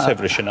bhfuil an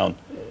Severus sin an.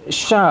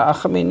 Se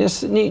ach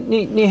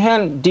ní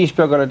hen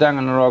dísbeag ar a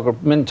dangan ar águr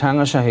min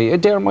tanga se hí.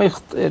 Déir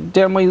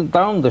mé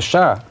dam de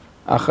se.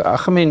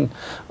 Ach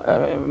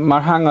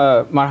mar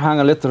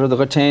hanga litar a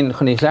go téin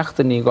chun í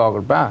chleachta ní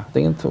gágur ba,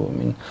 dingin tú.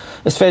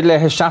 Is féidir le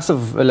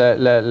seasamh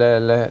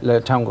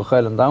le tam go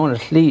chéil an dain ar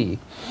lí.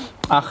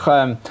 Ach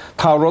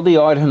tá rudaí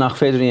áirithe nach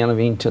féidir íana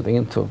bhínte,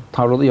 dingin tú.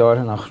 Tá rudaí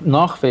áirithe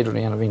nach féidir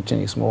íana bhínte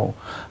níos mó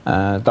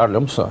dar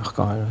lumsa ach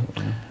gáir.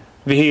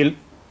 Bhí híl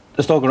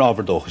is tógur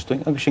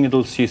ábhardóchasting, agus sin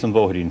dul síos an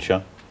bóthírín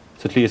se,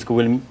 sa tlíos go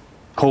bhfuil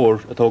cór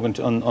atógant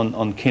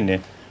an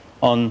cinenne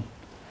an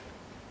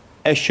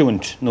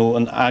eisiúint nó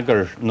an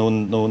agar nó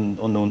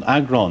an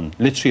agrán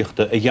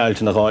litríochta a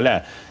gheallte na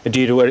gáile. A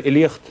ddíú ar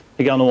ilíocht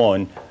i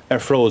gceanháin ar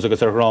frós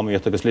agus ar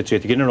ráíocht agus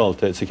litríocht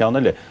generalta sa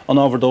ceanna le. An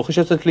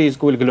ábhardóchas sa tlís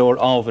go bhfuil go leor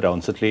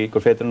ábhrán sa tlí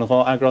gur féidir na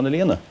gá agrán na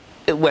líana.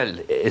 Well,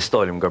 is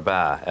stáilim gur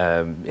ba.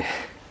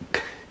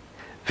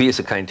 Bhí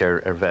a caint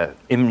ar bheith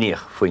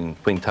imníoch faoin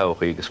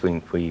tochaí agus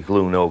faoin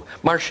glún óg.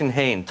 Mar sin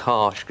héin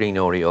tá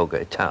scríóirí óga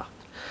i techt.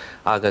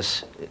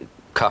 Agus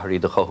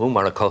cairí do chothú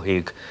mar a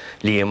cothaigh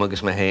líam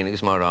agus me héin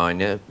agus mar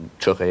ráine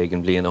troch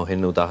éigen blian ó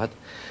hinú dahad.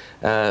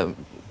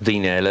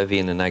 Dhíine eile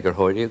bhíon an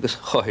agarthirí agus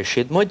chothair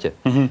siad muide.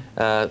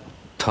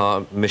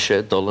 Tá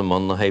mise dul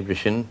am na héibre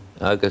sin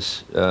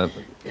agus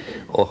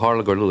ó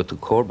hála gur luú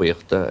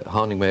córbíocht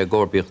tháinig mé a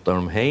gcórbíocht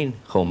orm héin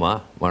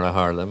chomá mar a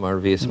hála mar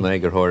bhíos mé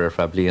gur thir ar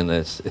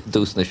febliana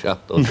dús na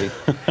seachtóí.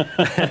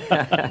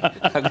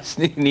 Agus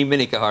ní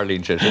minic a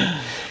hálíonn se sin.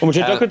 Mar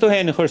sé dochar tú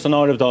héna chuir san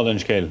áibhdálinn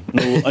scéil.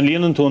 nó an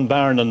líanann tú an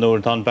bearna nó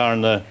tá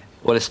bearna.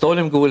 Well, is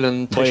stáilim go bhfuil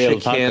an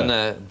tuisce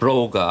chéanna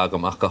bróga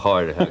agamach go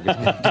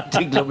háirithe.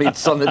 Tiglomíd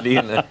sanna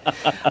líana.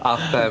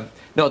 Ach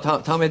no,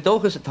 tá mé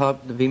dóchas atá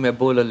bhí mé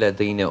bula le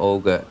daoine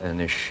óga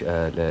inis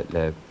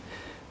le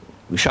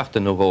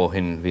seachtain nó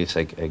bháin bhís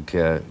ag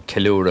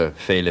ceúra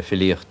féile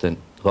filíochtain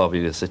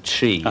rábhíle sa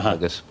trí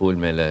agus bhfuil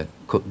mé le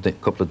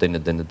coppla duine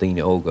den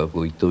daoine óga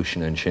bhfuil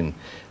dúisina an sin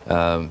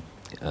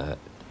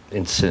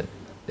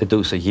i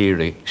dús a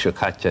dhéirí seo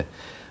caite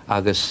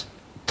agus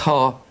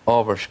tá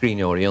ábhar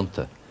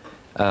scríneoiríonta.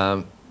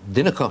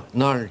 Duine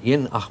nar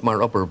dhéon ach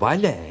mar obair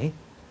baile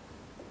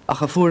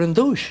ach a fuair an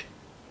dúis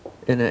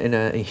in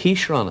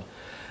hísrána.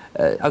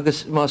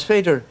 Agus más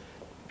féidir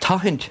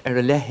tahaint ar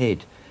a lehéad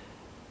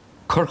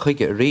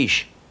churchaige a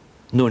ríis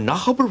nó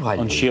nach obair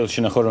baile. An síl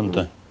sin a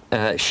choranta.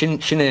 Sin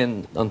é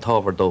an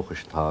tábhar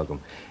dóchas tágam.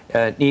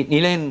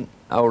 Ní léon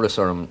áras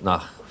orm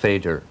nach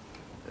féidir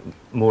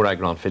mór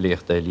agrán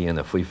filíochta a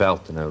líana faoi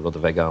bheltainna rud a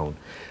bheith ann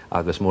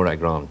agus mór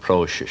agrán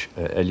próis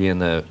a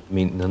líana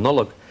na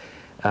nolog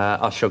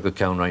as seo go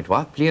ceann roinnt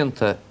bhac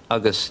blianta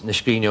agus na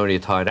scríneoirí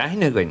atá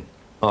raithne goin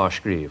á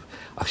scríomh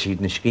ach siad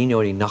na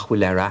scríneoirí nach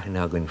bhfuil ar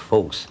raithne goin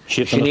fós.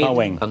 Siad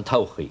an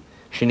todhchaí.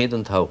 Sin iad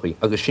an todhchaí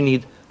agus sin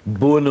iad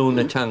buanú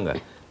na teanga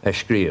a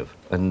scríomh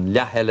an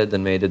leheile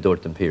den méid a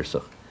dúirt an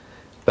Píosach.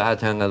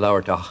 Beatanga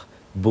leabhartach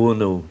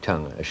buanú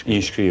teanga a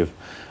scríomh.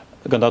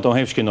 Gan dat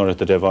héimscin nóir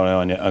a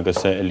dehhaine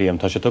agus líam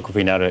tá sé tu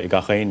bhín air i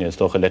gachéine is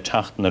dócha le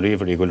techt na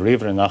riomhí ghfuil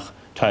riomhar nach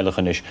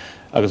teilechan is.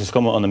 Agus is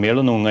cum an na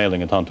mélanú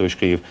ngéling an tá tú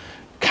scríomh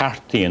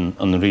cartííon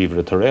an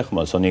riomhre tar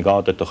réchma, so ní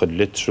gáda a chud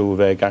litrú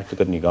bheith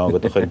gartagad ní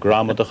gágad a chud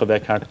gramadach a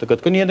bheith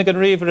cartagad. Go níana go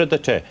riomhre de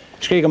te.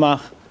 Scrí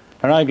amach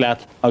Ar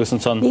leat agus an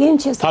son. Níon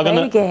si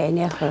gaige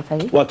nechar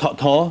fé. Well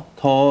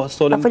tá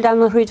stolim. Fa dá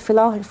ruúid fi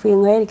láthir faoi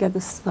an ghilge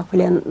agus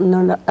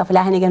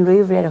lehannig an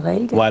riúhréir a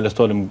ghilge. Weil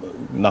stolim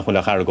nachfuil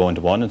a char goin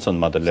bháin son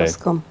mad leis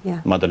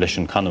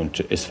an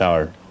canúnt is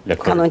fearr le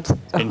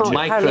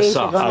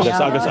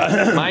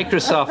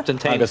Microsoft an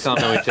te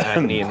canúint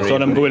aní.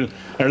 Stolim bhfuil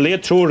ar le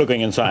trúra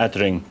gin sa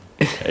etring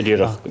a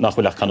ddíach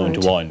nachfuil a canúint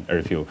bháin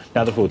ar fiú.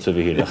 Neidir fút sa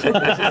bhíile.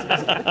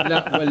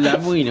 Le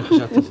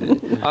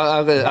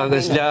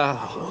agus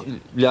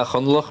le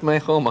chunlach mé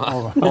chuma.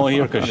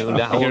 Íorcas.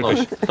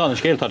 Tá an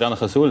scéaltá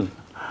annach asúil.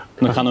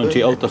 Na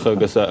canúntí altacha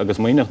agus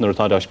muoineach nuair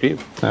atá scríb.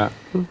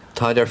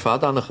 Táid ar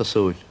fad annach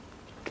asúil.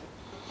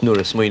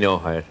 Nuair is muoine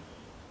óthair.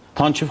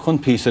 Tá sibh chun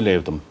písa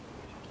léomhdom.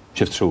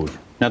 Sibh trúr.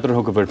 Neidir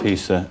thug bhar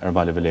písa ar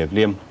bailh léomh.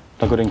 Liam,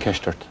 tá gur in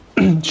ceistart.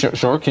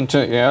 Sure,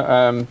 cinnte,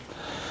 yeah.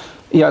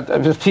 Yeah,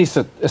 the piece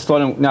that is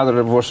starting now that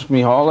it was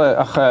me hall.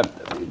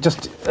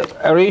 Just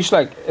a reach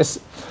like it's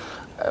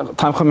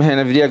time come here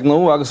and video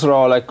no agus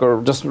raw like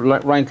or just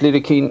right lady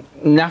keen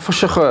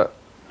nafashicha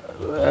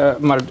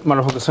mar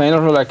hoga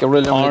sainer like a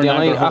really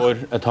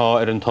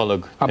atá an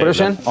tolug.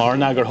 Abersin? Ar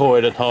nagar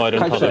hoir atá an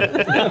tolug.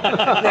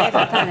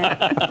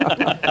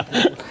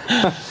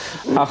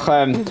 Ach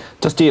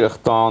just dírach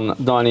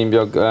dan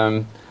imbeag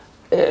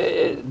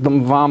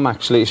dom vam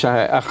actually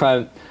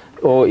ach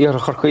ó ar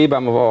chorcaíb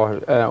am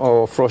bhár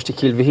ó frosti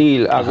cíl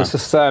bhíl agus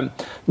is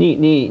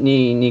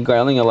ní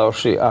gailing a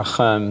láirí ach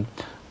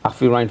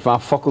bhí roiint bha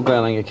focail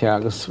gailing aici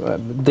agus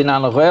duine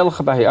anna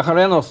ghailcha bethí ach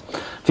rénos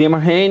bhí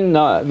mar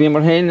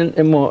héin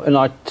in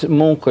áit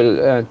mócail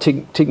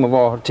tig na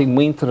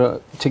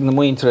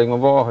muintere ag má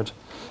bháthid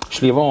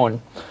slíomháin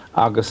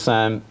agus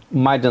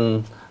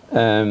maidan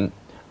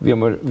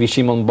bhí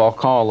Simon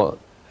bácála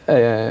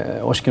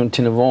osciún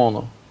tinna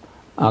bhána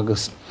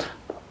agus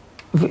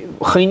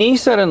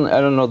Chainís ar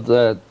an od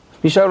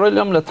bhí sé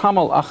roilam le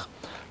tamil ach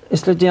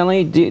is le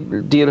déanaí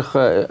díirech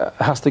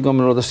heasta go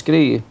rud a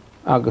scrí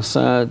agus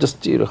just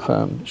díirech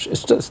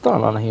is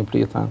stáil anna híon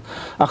plíotán.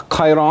 Ach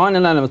Cairán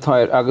in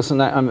animatáir agus an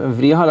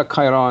bhríthá le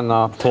Cairán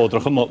ná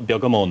tódracha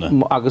beag amóna.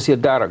 Agus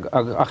iad dearg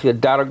ach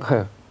iad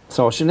deargthe.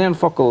 So sin éon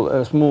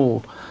focail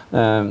smó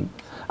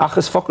ach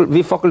is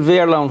bhí focail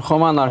bhéirlán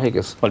chomán ar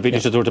higus. Well bhí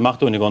sé dúirt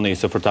amachúna gcónaí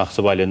sa fortach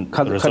sa bhailinn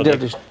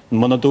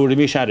muna dúra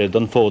bhí séad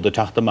don fód a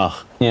teachta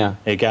amach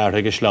ag gar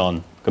agus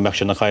sláán go meach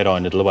sin na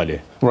Chairáin le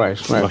bhaile. Right.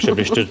 sé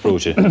bristir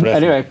brúise.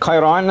 Anyway,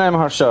 Chairáin naim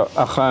thar seo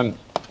ach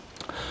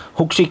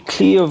thug sí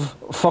clíomh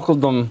focail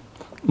dom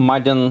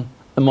maidan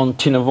am an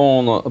tinna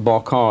bhána a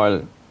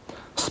bácáil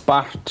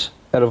spart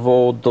ar a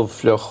bhód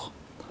dubhfleoch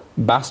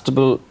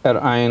bastabal ar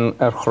ein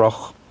ar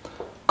chroch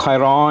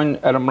Chairáin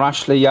ar am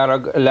rais le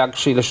dhearag a leag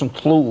sí leis an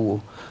tlú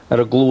ar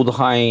a glúd a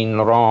chain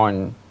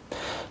ráin.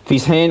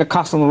 Bhís héin a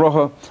casan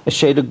rotha is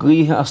séad a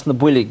gcíthe as na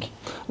builig,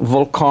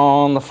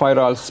 volcán a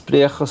feiráil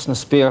spréchas na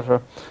spéirthe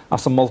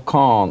as a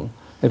molcán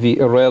a bhí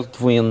a réalt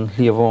bhuion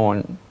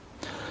líomháin.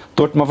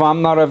 Dúirt má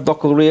bhaim ná raibh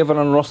docail réomhar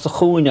an rosta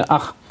chúine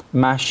ach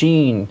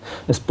máisín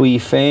is buí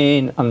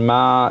féin an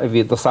má a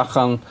bhí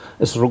dosachan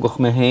is rugach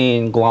me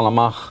héin gláán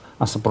amach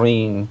as a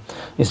brín.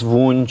 Is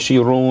bhún sí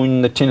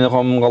rún na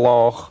tinnegham go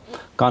lách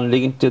gan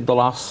liginte do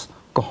las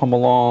go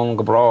homeláán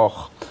go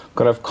brach,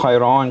 go raibh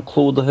Chairáin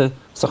clúdathe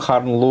sa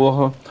charn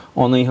luatha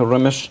ón ihe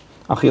rimis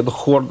ach iad a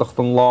chuirdacht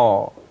an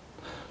lá.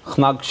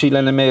 Chnag sí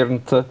lena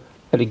méirnta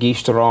ar I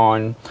gíiste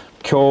ráin,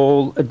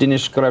 ceol a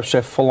dinis go raibh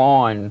sé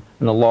foláin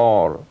na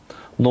lár,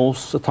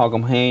 nós atá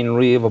am héin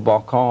riamh a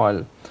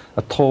bácáil,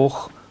 a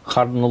tóch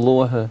charn na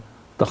luatha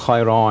de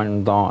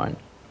Chairáin dáin.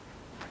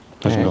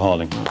 Tá sin go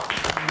háling.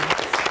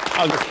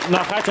 Agus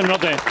nach chaith an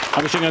rud é,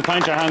 agus sin an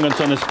caintear hangan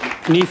son is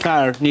ní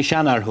fearr ní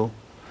seanarthú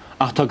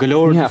ach tá go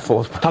leor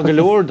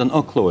an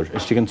ochlóir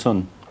is tí an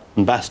son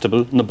an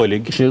bastabal na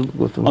builig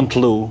an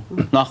tlú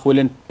nach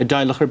bhfuil I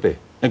dteilech ar bith.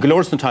 Na go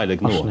leor na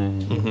teilig nó.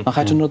 Nach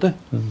chaith an rud é?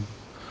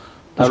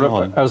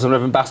 As an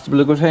raibh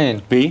bastabal a go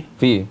féin? Bhí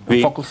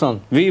focail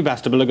son? Bhí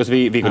bastabal agus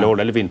bhí go leor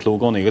eile bhín tlú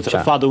gcónaí agus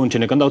fadún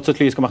sin an dát sa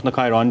clís goach na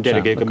Chairáin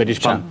deirigé go méidir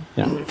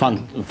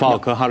fan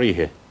fácha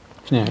tharíthe.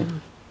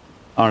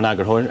 Ar an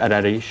agur thóir ar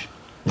éis.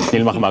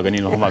 Níl mach maga,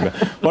 níl mach maga.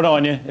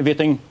 Baráine, a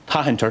bhíting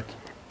taithintart?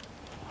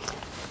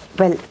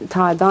 Well,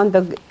 tá dán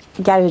beg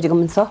garide go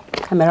mansa,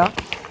 camera,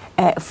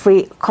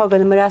 faoi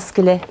cogan mar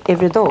ascaile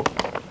Ivredó.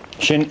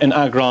 Sin in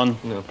agrán,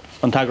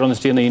 an tagrán is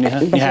tíana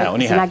inithe?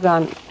 Sin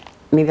agrán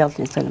mí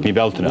beltain sulm. Mí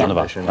beltain, anna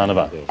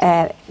bha.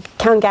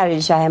 Cean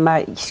garide se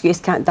mar scuis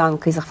dan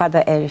chuisach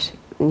fada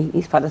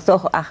níos fada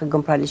socha acha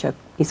gompráile seo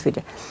níos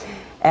fuide.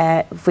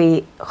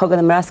 Bhí chugan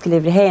am rasca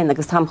libhre héin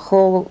agus tá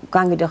cho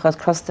gangadeach as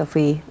crosta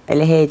faoi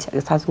le héad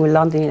agus tá bhfuil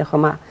Londain le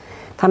chumá.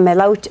 Tá mé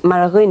lát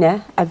mar a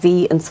ghuine a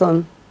bhí an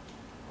son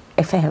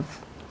ag feitheamh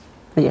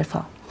na dtíar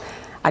fá.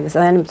 Agus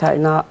an animtar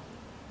ná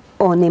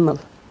ó nimel.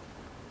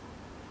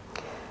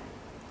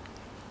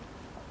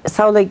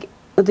 Sálaigh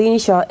a daoine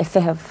seo ag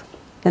feitheamh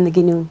lena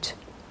giniúnt,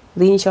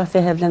 daoine seo ag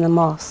feitheamh lena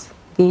más,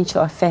 daoine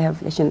seo ag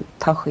feitheamh leis an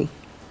tochaí.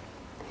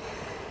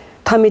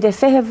 Tá mí ag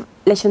feitheamh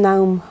leis an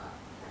nám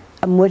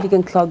a muirligh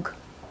an clog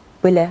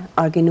bhuile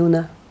ar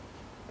giniúna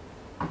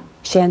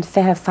sé an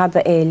fethe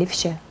fada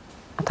lifse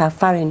atá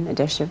farin a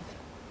deisih.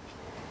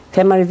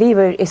 Fe mar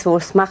bhíbar is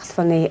bhór smachs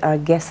fannaí ar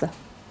gesa.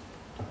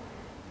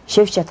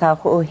 Sibhte tá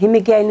ó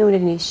himigéanúna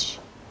níos,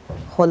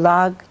 cho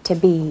lag te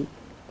bí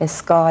is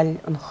scáil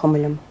an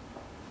chomalam.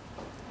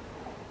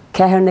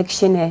 Ceharnig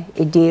sinne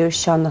I dír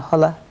seán na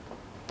hola.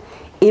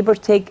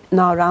 Ibertig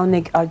ná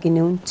ránig ar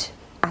ginúnt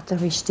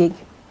atarhuistig.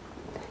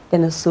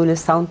 Den asúla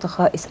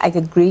sauntacha is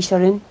aige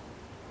grísearin.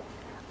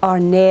 Ar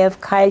néamh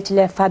cailte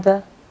le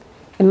fada.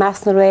 I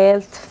meas na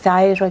réalt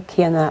feirre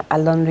céanna a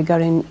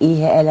lonrigarin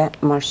ihe eile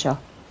mar seo.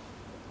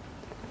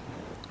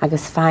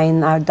 Agus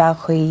féin ar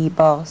dachaí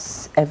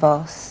bás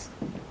bhás.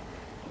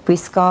 Bhí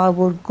scá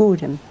bhór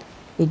gúrim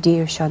I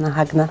dír seo na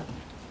hagna.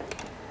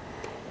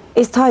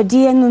 Is tá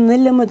díana nó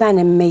nula mo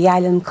daine me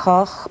dhealann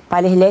cách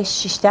bailí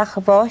leis isteach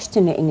a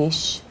bháisteanna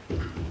inis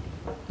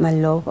me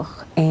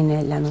lóbach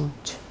éine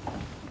leanúnt.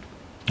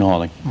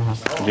 Náling.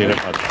 Dír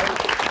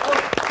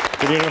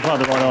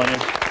fad bháráine.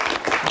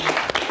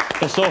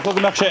 Is so go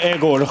meach sé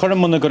égóir, chur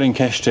muna gur an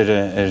ceistir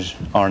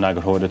ar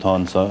agur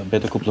thóidetáin sa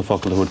beidir cúpla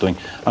focail thuúing.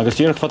 Agus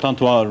díoch fat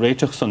antá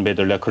réiteach san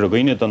beidir le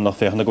chugaine don nach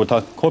féchanna go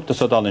tá cópta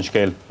sodalinn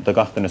scéil de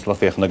gatainna le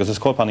féchanna, agus is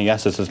cópanna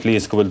dhéasas is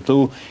líos go bhfuil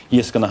tú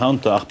díos gan na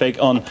hananta ach beag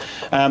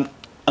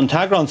an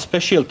teagrán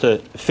speisialta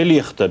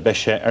filiíochta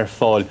beise ar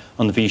fáil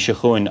an bhí se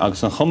chuin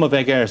agus an chuma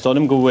bheith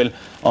stálim go bhfuil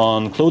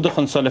an clúdach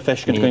an sola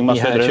feiscin going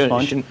mas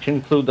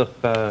sin clúdach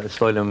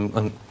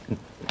stáilm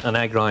an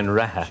agráin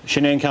rathe.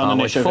 Sin éon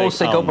ceann is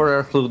fósaigh obair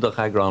ar clúdach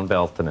agrán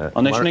beltainna.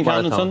 An is sin an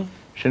ceann san?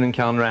 Sin an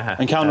ceann rathe.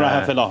 An ceann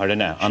rathe fé láthir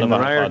inne. Sin an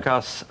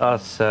rairchas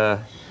as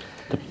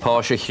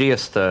páise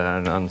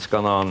chríosta an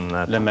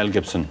scanán. Le Mel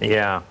Gibson.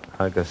 Ja,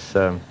 agus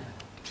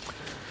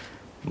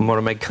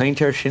mar méid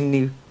caintear sin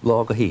ní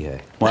lá go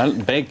híthe. Well,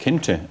 beag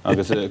cinnte,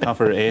 agus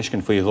caafar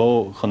éiscin faoi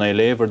ró chun é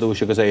léomhar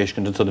dúis agus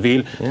éiscin an sod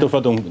bhíl, dú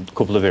fadún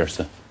cúpla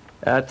bhirsa.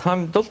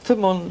 Táim dulta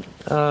man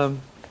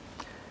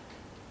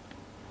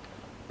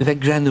bheith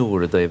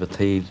granúir a daobh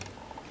taobh.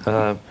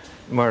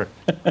 Mar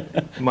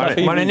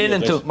an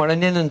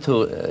inan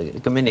tú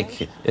go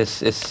minic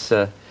is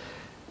a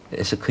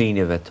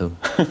cuine bheith tú.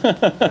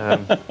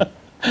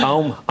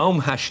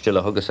 Am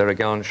heisteile agus ar a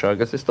gceann seo,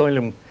 agus is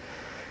dóilm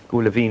go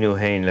le bhíú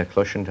hain le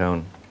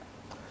Clushintown.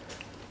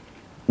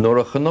 Nuair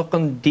a chunach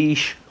an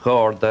díos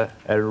gáda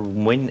ar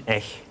muin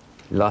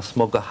las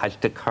mo go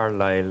hailte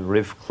Carlisle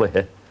rih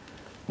cluthe,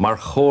 mar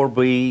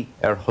chórbaí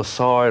ar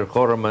thosáir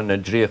chorman na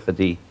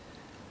dríochadaí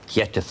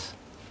ghetas.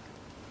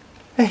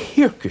 A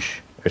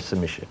hiircis ar sa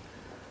mise.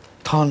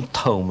 Tá an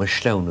tóm a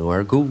sleanú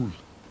ar gúil.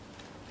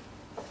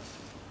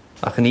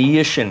 Ach an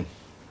í sin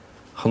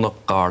chunach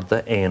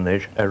garda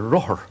éanair ar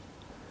rothar.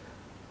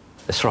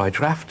 Is ráid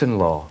raftain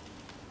lá.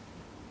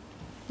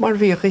 Mar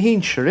bhíoch a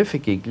hín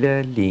serifiigh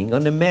le líon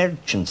an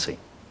emergency.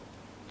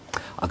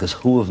 Agus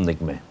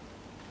thuamhnig me.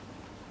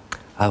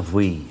 A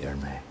bhí ar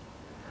me.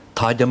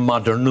 Tá de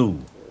modernú.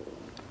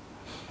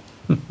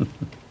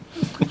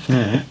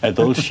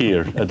 Adul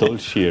siar.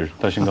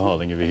 Tá sin go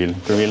háling a bhíil.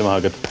 Gur míle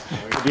agad.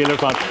 Bhíle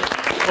fan.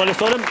 Well, is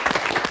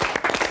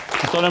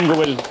sodam go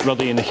bhfuil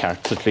rudaí ina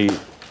cheart sa tlí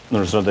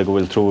nuair is rud go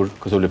bhfuil trúr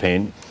cosúla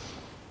féin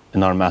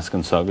in ar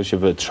meascan sagus si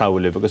bheith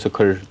trabhailh agus a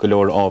chur go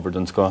leor ábhar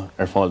don sco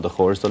ar fáil de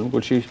chóir sodam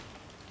go si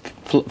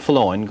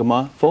fláin go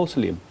má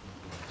fósalíam.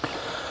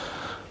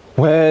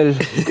 Well,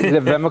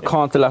 le bheith mar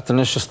cáanta letain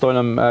is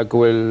stoilm go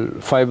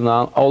bhfuil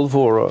feibna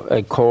almhór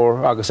ag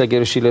cór agus ag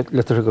éidir sí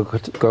litir go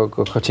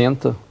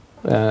chatéanta.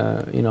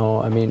 You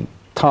know, I mean,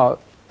 tá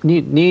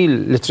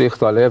níl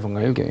litríochtá léamh an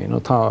gailge, you know,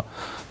 tá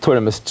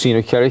tuairim is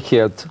tríú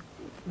ceiricéad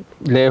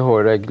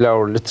léthóir ag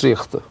leabhar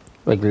litríochta,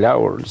 ag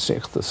leabhar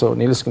litríochta, so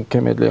nílas go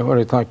cimméad léthóir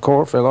ag tá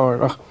cór fé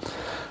láir ach.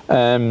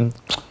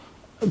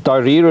 Dá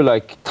riú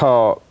le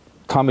tá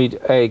míad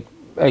ag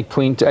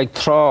puinte ag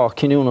trá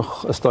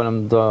cinúnach is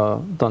stoilm do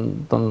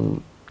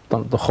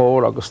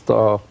chóir agus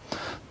do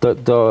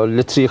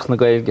litríocht na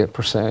gailge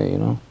per se, you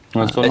know.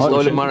 Is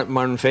dóile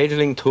mar an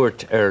féidirling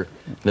tuairt ar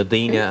na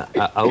daine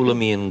a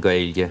álamíon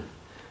gailge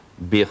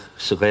bích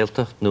sa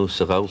ghailteacht nó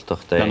sa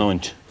ghailteacht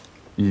Leanúint.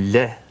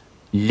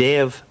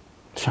 Léamh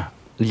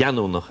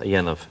leanúnach a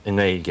dhéanamh in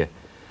gailge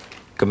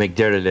go méid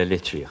deire le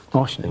litríocht.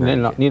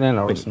 Ní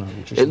éon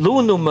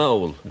Lúnú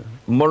máil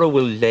mar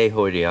bhfuil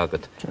léthóirí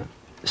agad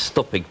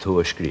stoppig tú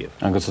a scríomh.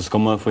 Agus is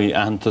cuma faoi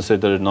ahananta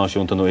idir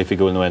náisiúnta nó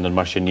ifigúil nó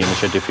mar sin níana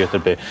sé difriachtar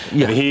be.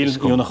 Bhíl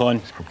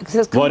únacháin.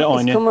 Bhaide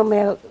áine. Is cuma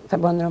mé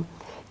tabbanram.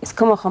 Is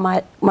cuma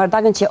mar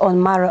dagann sé ón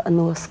mara an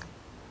nuas.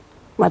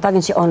 Mar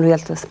dagann sé ón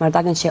rialtas, mar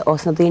dagann sé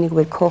os na daoine go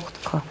bhfuil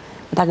cocht mar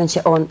dagann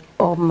sé ón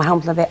ó mar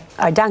hampla bheith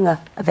ar danga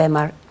a bheith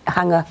mar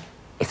hanga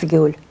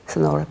ifigúil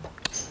san Órap.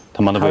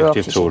 Tá manna bheith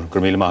tíobh trúr,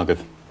 gur míle mágah.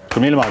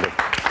 Gur míle mágah.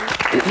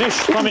 Nis,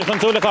 Tommy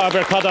Consulica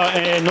aber cada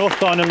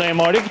nóchtáin in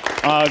Lémarig,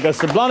 agus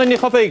blanan ní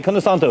chofaí chun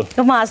santo.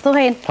 Go más do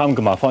hain. Tam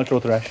go má fáint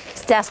rótar.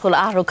 Steascoil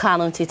ahrú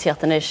canúntí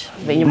tíochtanis.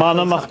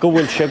 Mána mach go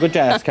bhfuil se go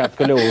jazz cap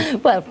go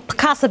leú. Well,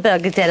 Casabel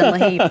go dead na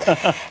hí.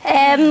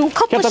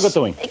 Ceapta go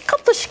doing?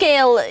 Cupta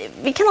scéal,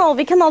 we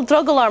canál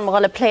drogalarm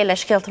gáil play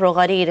leis scéaltar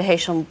ógarí a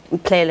hééis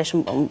play leis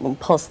an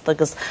post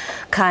agus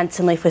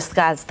caiintin na fui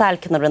stail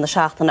cinna rinne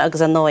seachtainna agus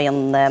an nói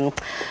an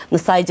na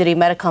saidirí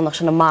Americanach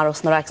sin na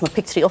maros na rex na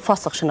picturí ó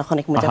fosach sin na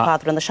chonig mu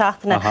fadra in na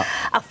seachtainna.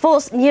 Ach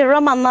fós ní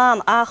raman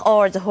ná ach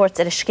áir de hort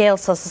ar a scéal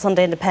sa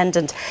Sunday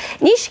Independent.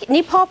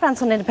 Ní pápran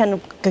Sunday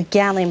Independent go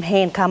geanaim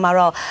hain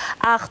camará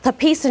ach tá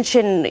písan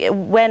sin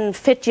when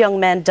fit young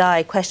men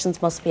die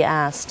questions must be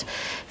asked.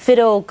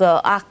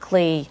 Firóga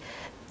aclaí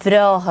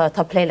bhreátha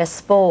tá play le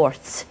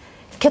sports.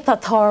 Citá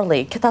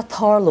tarlaí, citá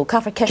tarlú,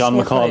 caithfar ceisní. John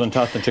McCall an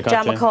tatan Chicago.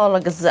 John McCall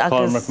agus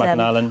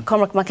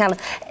Cormac McAllen.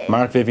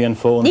 Mark Vivian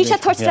Fone. Ní sé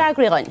tuairt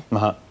dragriáin.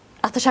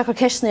 A tá se chu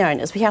ceisnearn,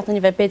 is bhíart na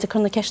bheith beidir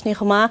chun na ceisní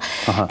go má.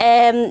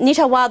 Ní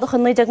se bhádach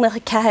an nuideag na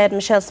cehéir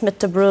Michelle Smith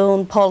de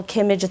Brún, Paul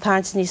Kimmage a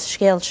tarint níos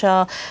scéal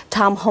seo,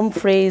 Tom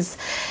Humphreys,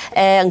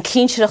 an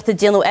cínseach de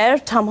déanú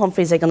Tom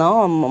Humphreys ag an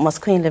ám, mas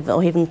Cuisle ó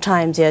híhann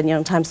Times, New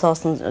York Times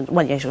sásan,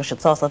 well, é se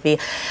sása bhí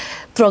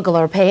drogal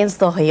ar péins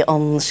dochaí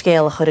an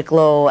scéal a chur a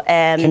gló.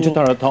 Cinnte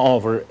tá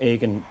ábhar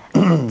ag an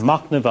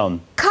mach na bhain.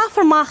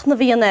 Caithfar mach na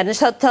bhíon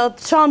tá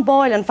Sean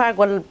Boyle an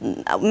fearhfuil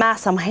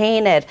meas am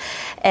héanaid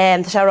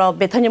tá sé rá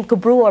be tanim go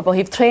brúar ba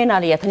híh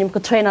tréáí a tanim go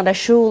tréna le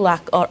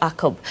siúlaach ó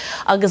acab.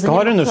 Agus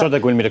Gáirann nó sort a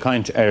gfuil mí a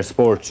caint ar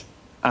sport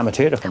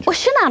amatéireach. Well,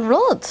 sin an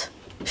rud.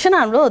 Sin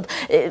an rud.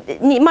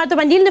 Mar do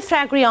níl na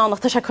freigraíánach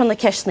tá sé chuna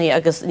ceisnaí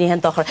agus ní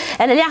hen dochar.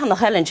 Le lehan nach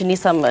Helen sin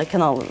níos am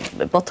canál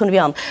botún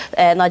bhíán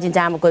ná dín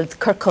dáma goil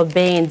Kurt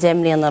Cobain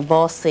déimlíon na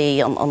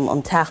bósaí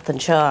an teachtan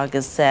seo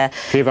agus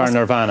Príomhar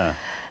Nirvana.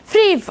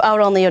 Príomh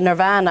áránaí ar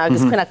Nirvana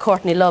agus chuine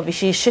Courtney Love í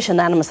sí sisin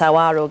animas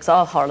áhharú agus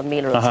áthla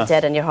míle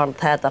dead an ar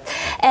teda.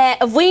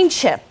 A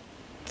bhainse.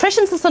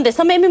 Freisin sa Sunday,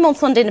 sa mé món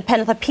Sunday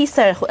Independent a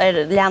písa ar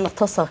leannach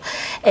tusa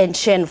in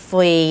sin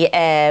faoi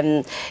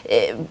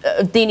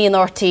daoine an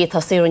ortaí tá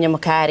siúine mo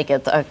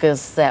cairigad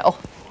agus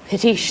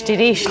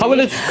tíríist.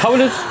 Cabhailid?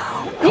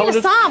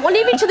 Níl sam, well,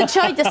 ní bhíonn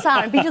siad ag de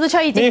sár, bhíonn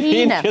siad ag de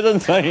híine.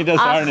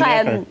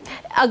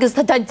 Agus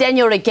tá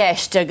déineúir a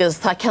gceist agus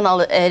tá cenal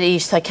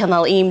ríis tá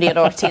cenal imrí ar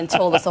ortaí an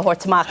tólas a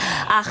thuirtamach.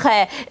 Ach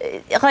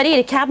chaíad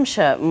a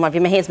ceamse, mar bhí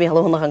mé héas mí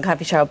halúnach an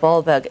caifí sear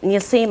Ballbeg, níl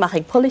séach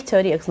ag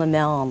politúirí agus na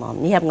meánán,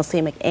 ní heb an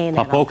séach éine.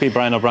 Tá pócaí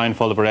Brian O'Brien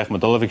fáil breich mar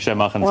dulmhíh sé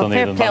mach an san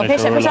éan. Pe an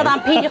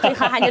píochaí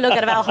cha haine lu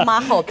ar bhealcha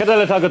máthó.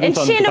 In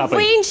sin a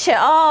bhainse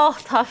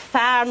tá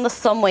fearr na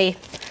sommaí.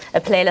 A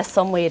pléile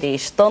sommaí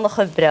ríis, donnach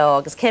a bre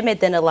agus céimi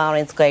duine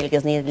láirn scoil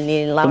agus ní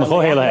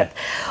láirn.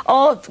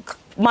 Ó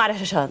mar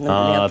se seo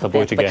tá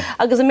buite gé.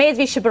 Agus a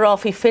méadhí se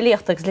beráí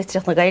filiocht agus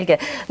litreacht na gailge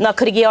ná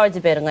chuí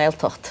ardde bear an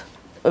gáiltocht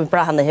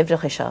brahan na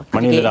hibrecha seo.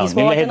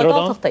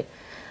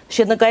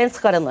 Siad na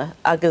gailscoranna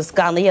agus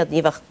gan iad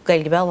ní bheith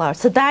gailge beáir.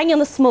 Sa dain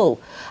na smó,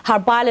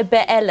 th bailile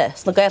be eile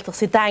na gailtocht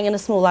sa dain na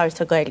smó láir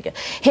tá gailge.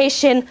 Hééis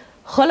sin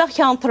chulach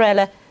cheantar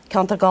eile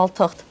ceantar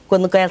gáiltocht go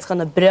na gailscan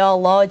na bre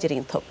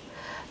láidirín top.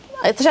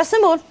 Tá sé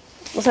simú,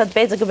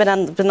 beidir go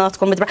bná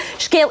go mid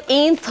scéal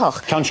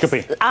aontoch.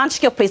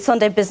 Ansciúpaí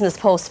Sunday Business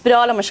Post,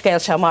 breála mar scéal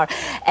se mar.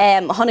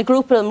 Tháinig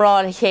grúpa an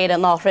mrá chéad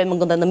an nachraim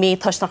go na mí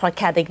tuis nach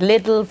ceadig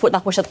Lidl, fut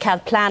nach muisiad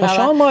cead plán.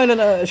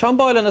 Sean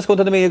Boyle na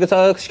scúta mí agus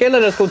scéile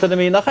na scúta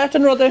mí nach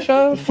chean rud é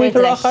seo Tá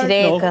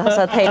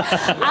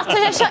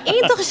sé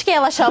aontoch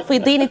scéala seo faoi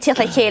daoine tíoch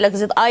le chéile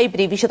agus iad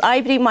eibrí, bhí siad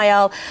eibrí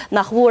maiall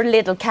nach bhór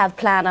Lidl cead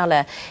plán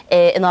eile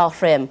in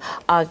áfraim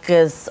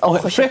agus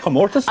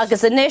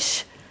agus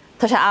inis.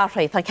 Tá sé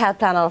áhraid tá cead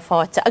plan á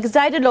fáte, agus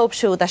daidir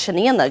lobsú a sin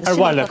íana. Ar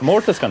bhile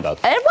mórtas scandal?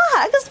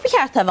 Agus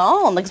becheart a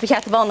bháin,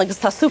 agus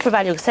tá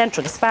supervalue centra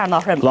agus fear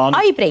nach raibh.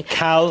 Eibrí.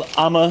 Cal,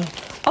 ama.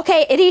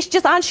 Ok, it is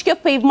just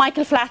ansciúpaí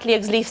Michael Flatley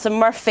agus Lisa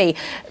Murphy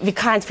bhí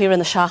caiint fiú in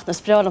na seach na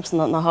sprálamsa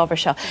na hábhar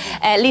seo.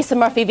 Lisa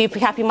Murphy bhí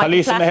happy Michael Flatley.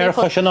 Lisa mehéir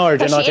chuisináir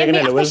de ná tegan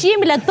eile bhfuil. Sí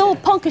le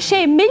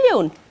 2.6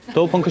 milliún.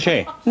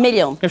 2.6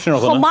 milliún.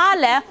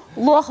 Chomáile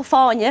locha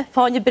fáine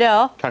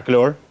bre.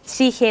 Caclór.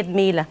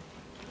 300,000.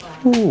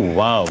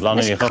 Wow,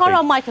 blána í chopa.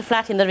 Chorá Michael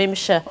Flatley na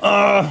riimiise.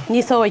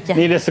 Níos óige.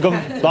 Ní lista gom,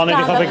 blána í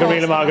chopa go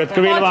riile mágad,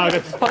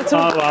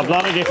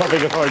 blána í chopa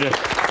go fáide.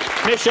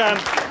 Nis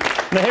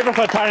na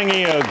hebrecha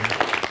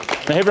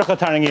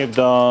taringaíag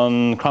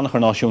don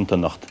cranachar náisiúnta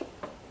nacht.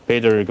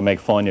 Beidir go méid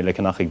fáine le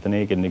cannach ag den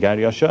éigean na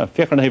gairí seo.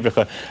 Fiachar na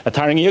hebrecha a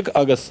taringaíag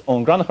agus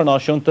ón cranachar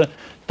náisiúnta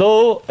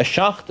dó a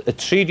 7 a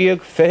 3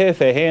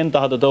 fé héan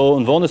da a dó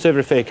an bhóna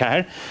sibhir fé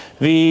ceair.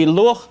 Bhí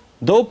luch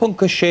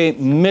 2.6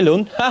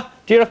 milliún,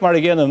 díreach mar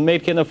ggéanam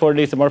méid cinna fór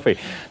Lisa Murphy.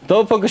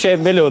 2.6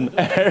 milliún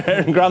ar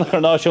an granachar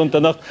náisiúnta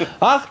nacht.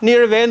 Ach, ní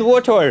a bhéon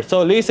mhórtóir,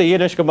 so Lisa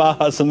dhéanais go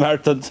maithe san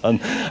Merton san.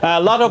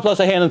 Lada plus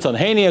a héanaan san,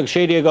 héanaíag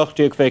 7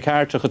 fé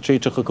ceirteach a 3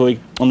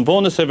 an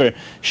bhóna sibhir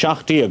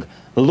 7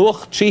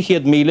 luch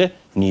 300,000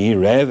 ní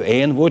raibh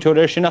éon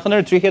mhórtóir sin nach an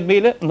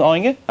 300,000 an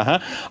áinge.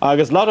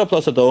 Agus lada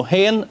plus a dó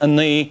héan a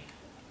ní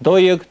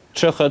 2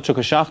 3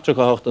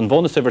 an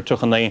bhna sibhar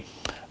tuchanna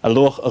a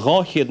loch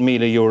 €200,000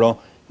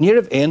 ní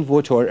rah éon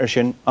bhóiteoir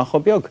sin a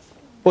chobeag.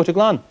 Bóta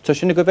glán, tá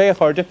sinna go bhéh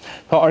cháde,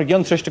 Tá ar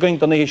gceann tristeing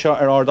donna é seo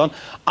ar Ardán,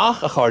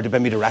 ach a cháde be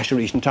míad a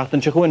reisiréis an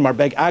tatan se chuin, mar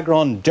beag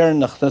agrán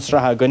dearnach na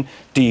srathagan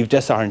díomh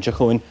desáhann se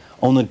chuin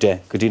óna de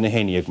go dtína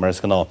héanaíag mar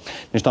scaná.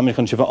 Nís dámid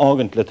chun si bh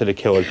ágant le le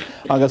ceol.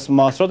 Agus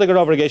más rud gur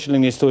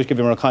ábhrgéisiling níos túis go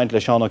bhí mar caiint le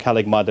seán ó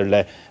Caillig Maidir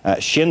le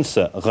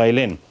Siansa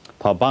Ghailinn.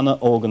 Tá banna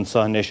ógan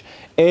sanis.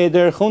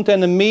 Éidir chunta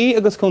na mí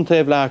agus chunta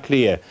é bhlá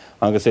clia,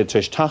 agus é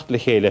tris tacht le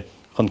chéile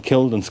chun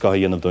cild an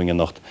scaí anamh doing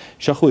nacht.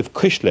 Se chuibh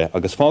Cuisle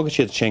agus fágad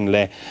siad sin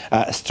le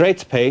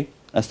Straits Pay,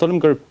 stolim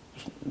gur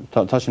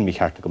tá sin mí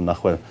cheartta gom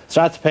nachfuil.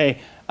 Straits Pay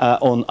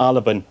ón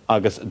Agallamh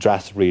agus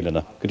Dras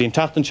Rialana. Go dtíon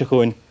tatan se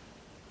chuin,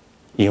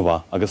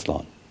 íomhá agus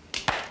slán.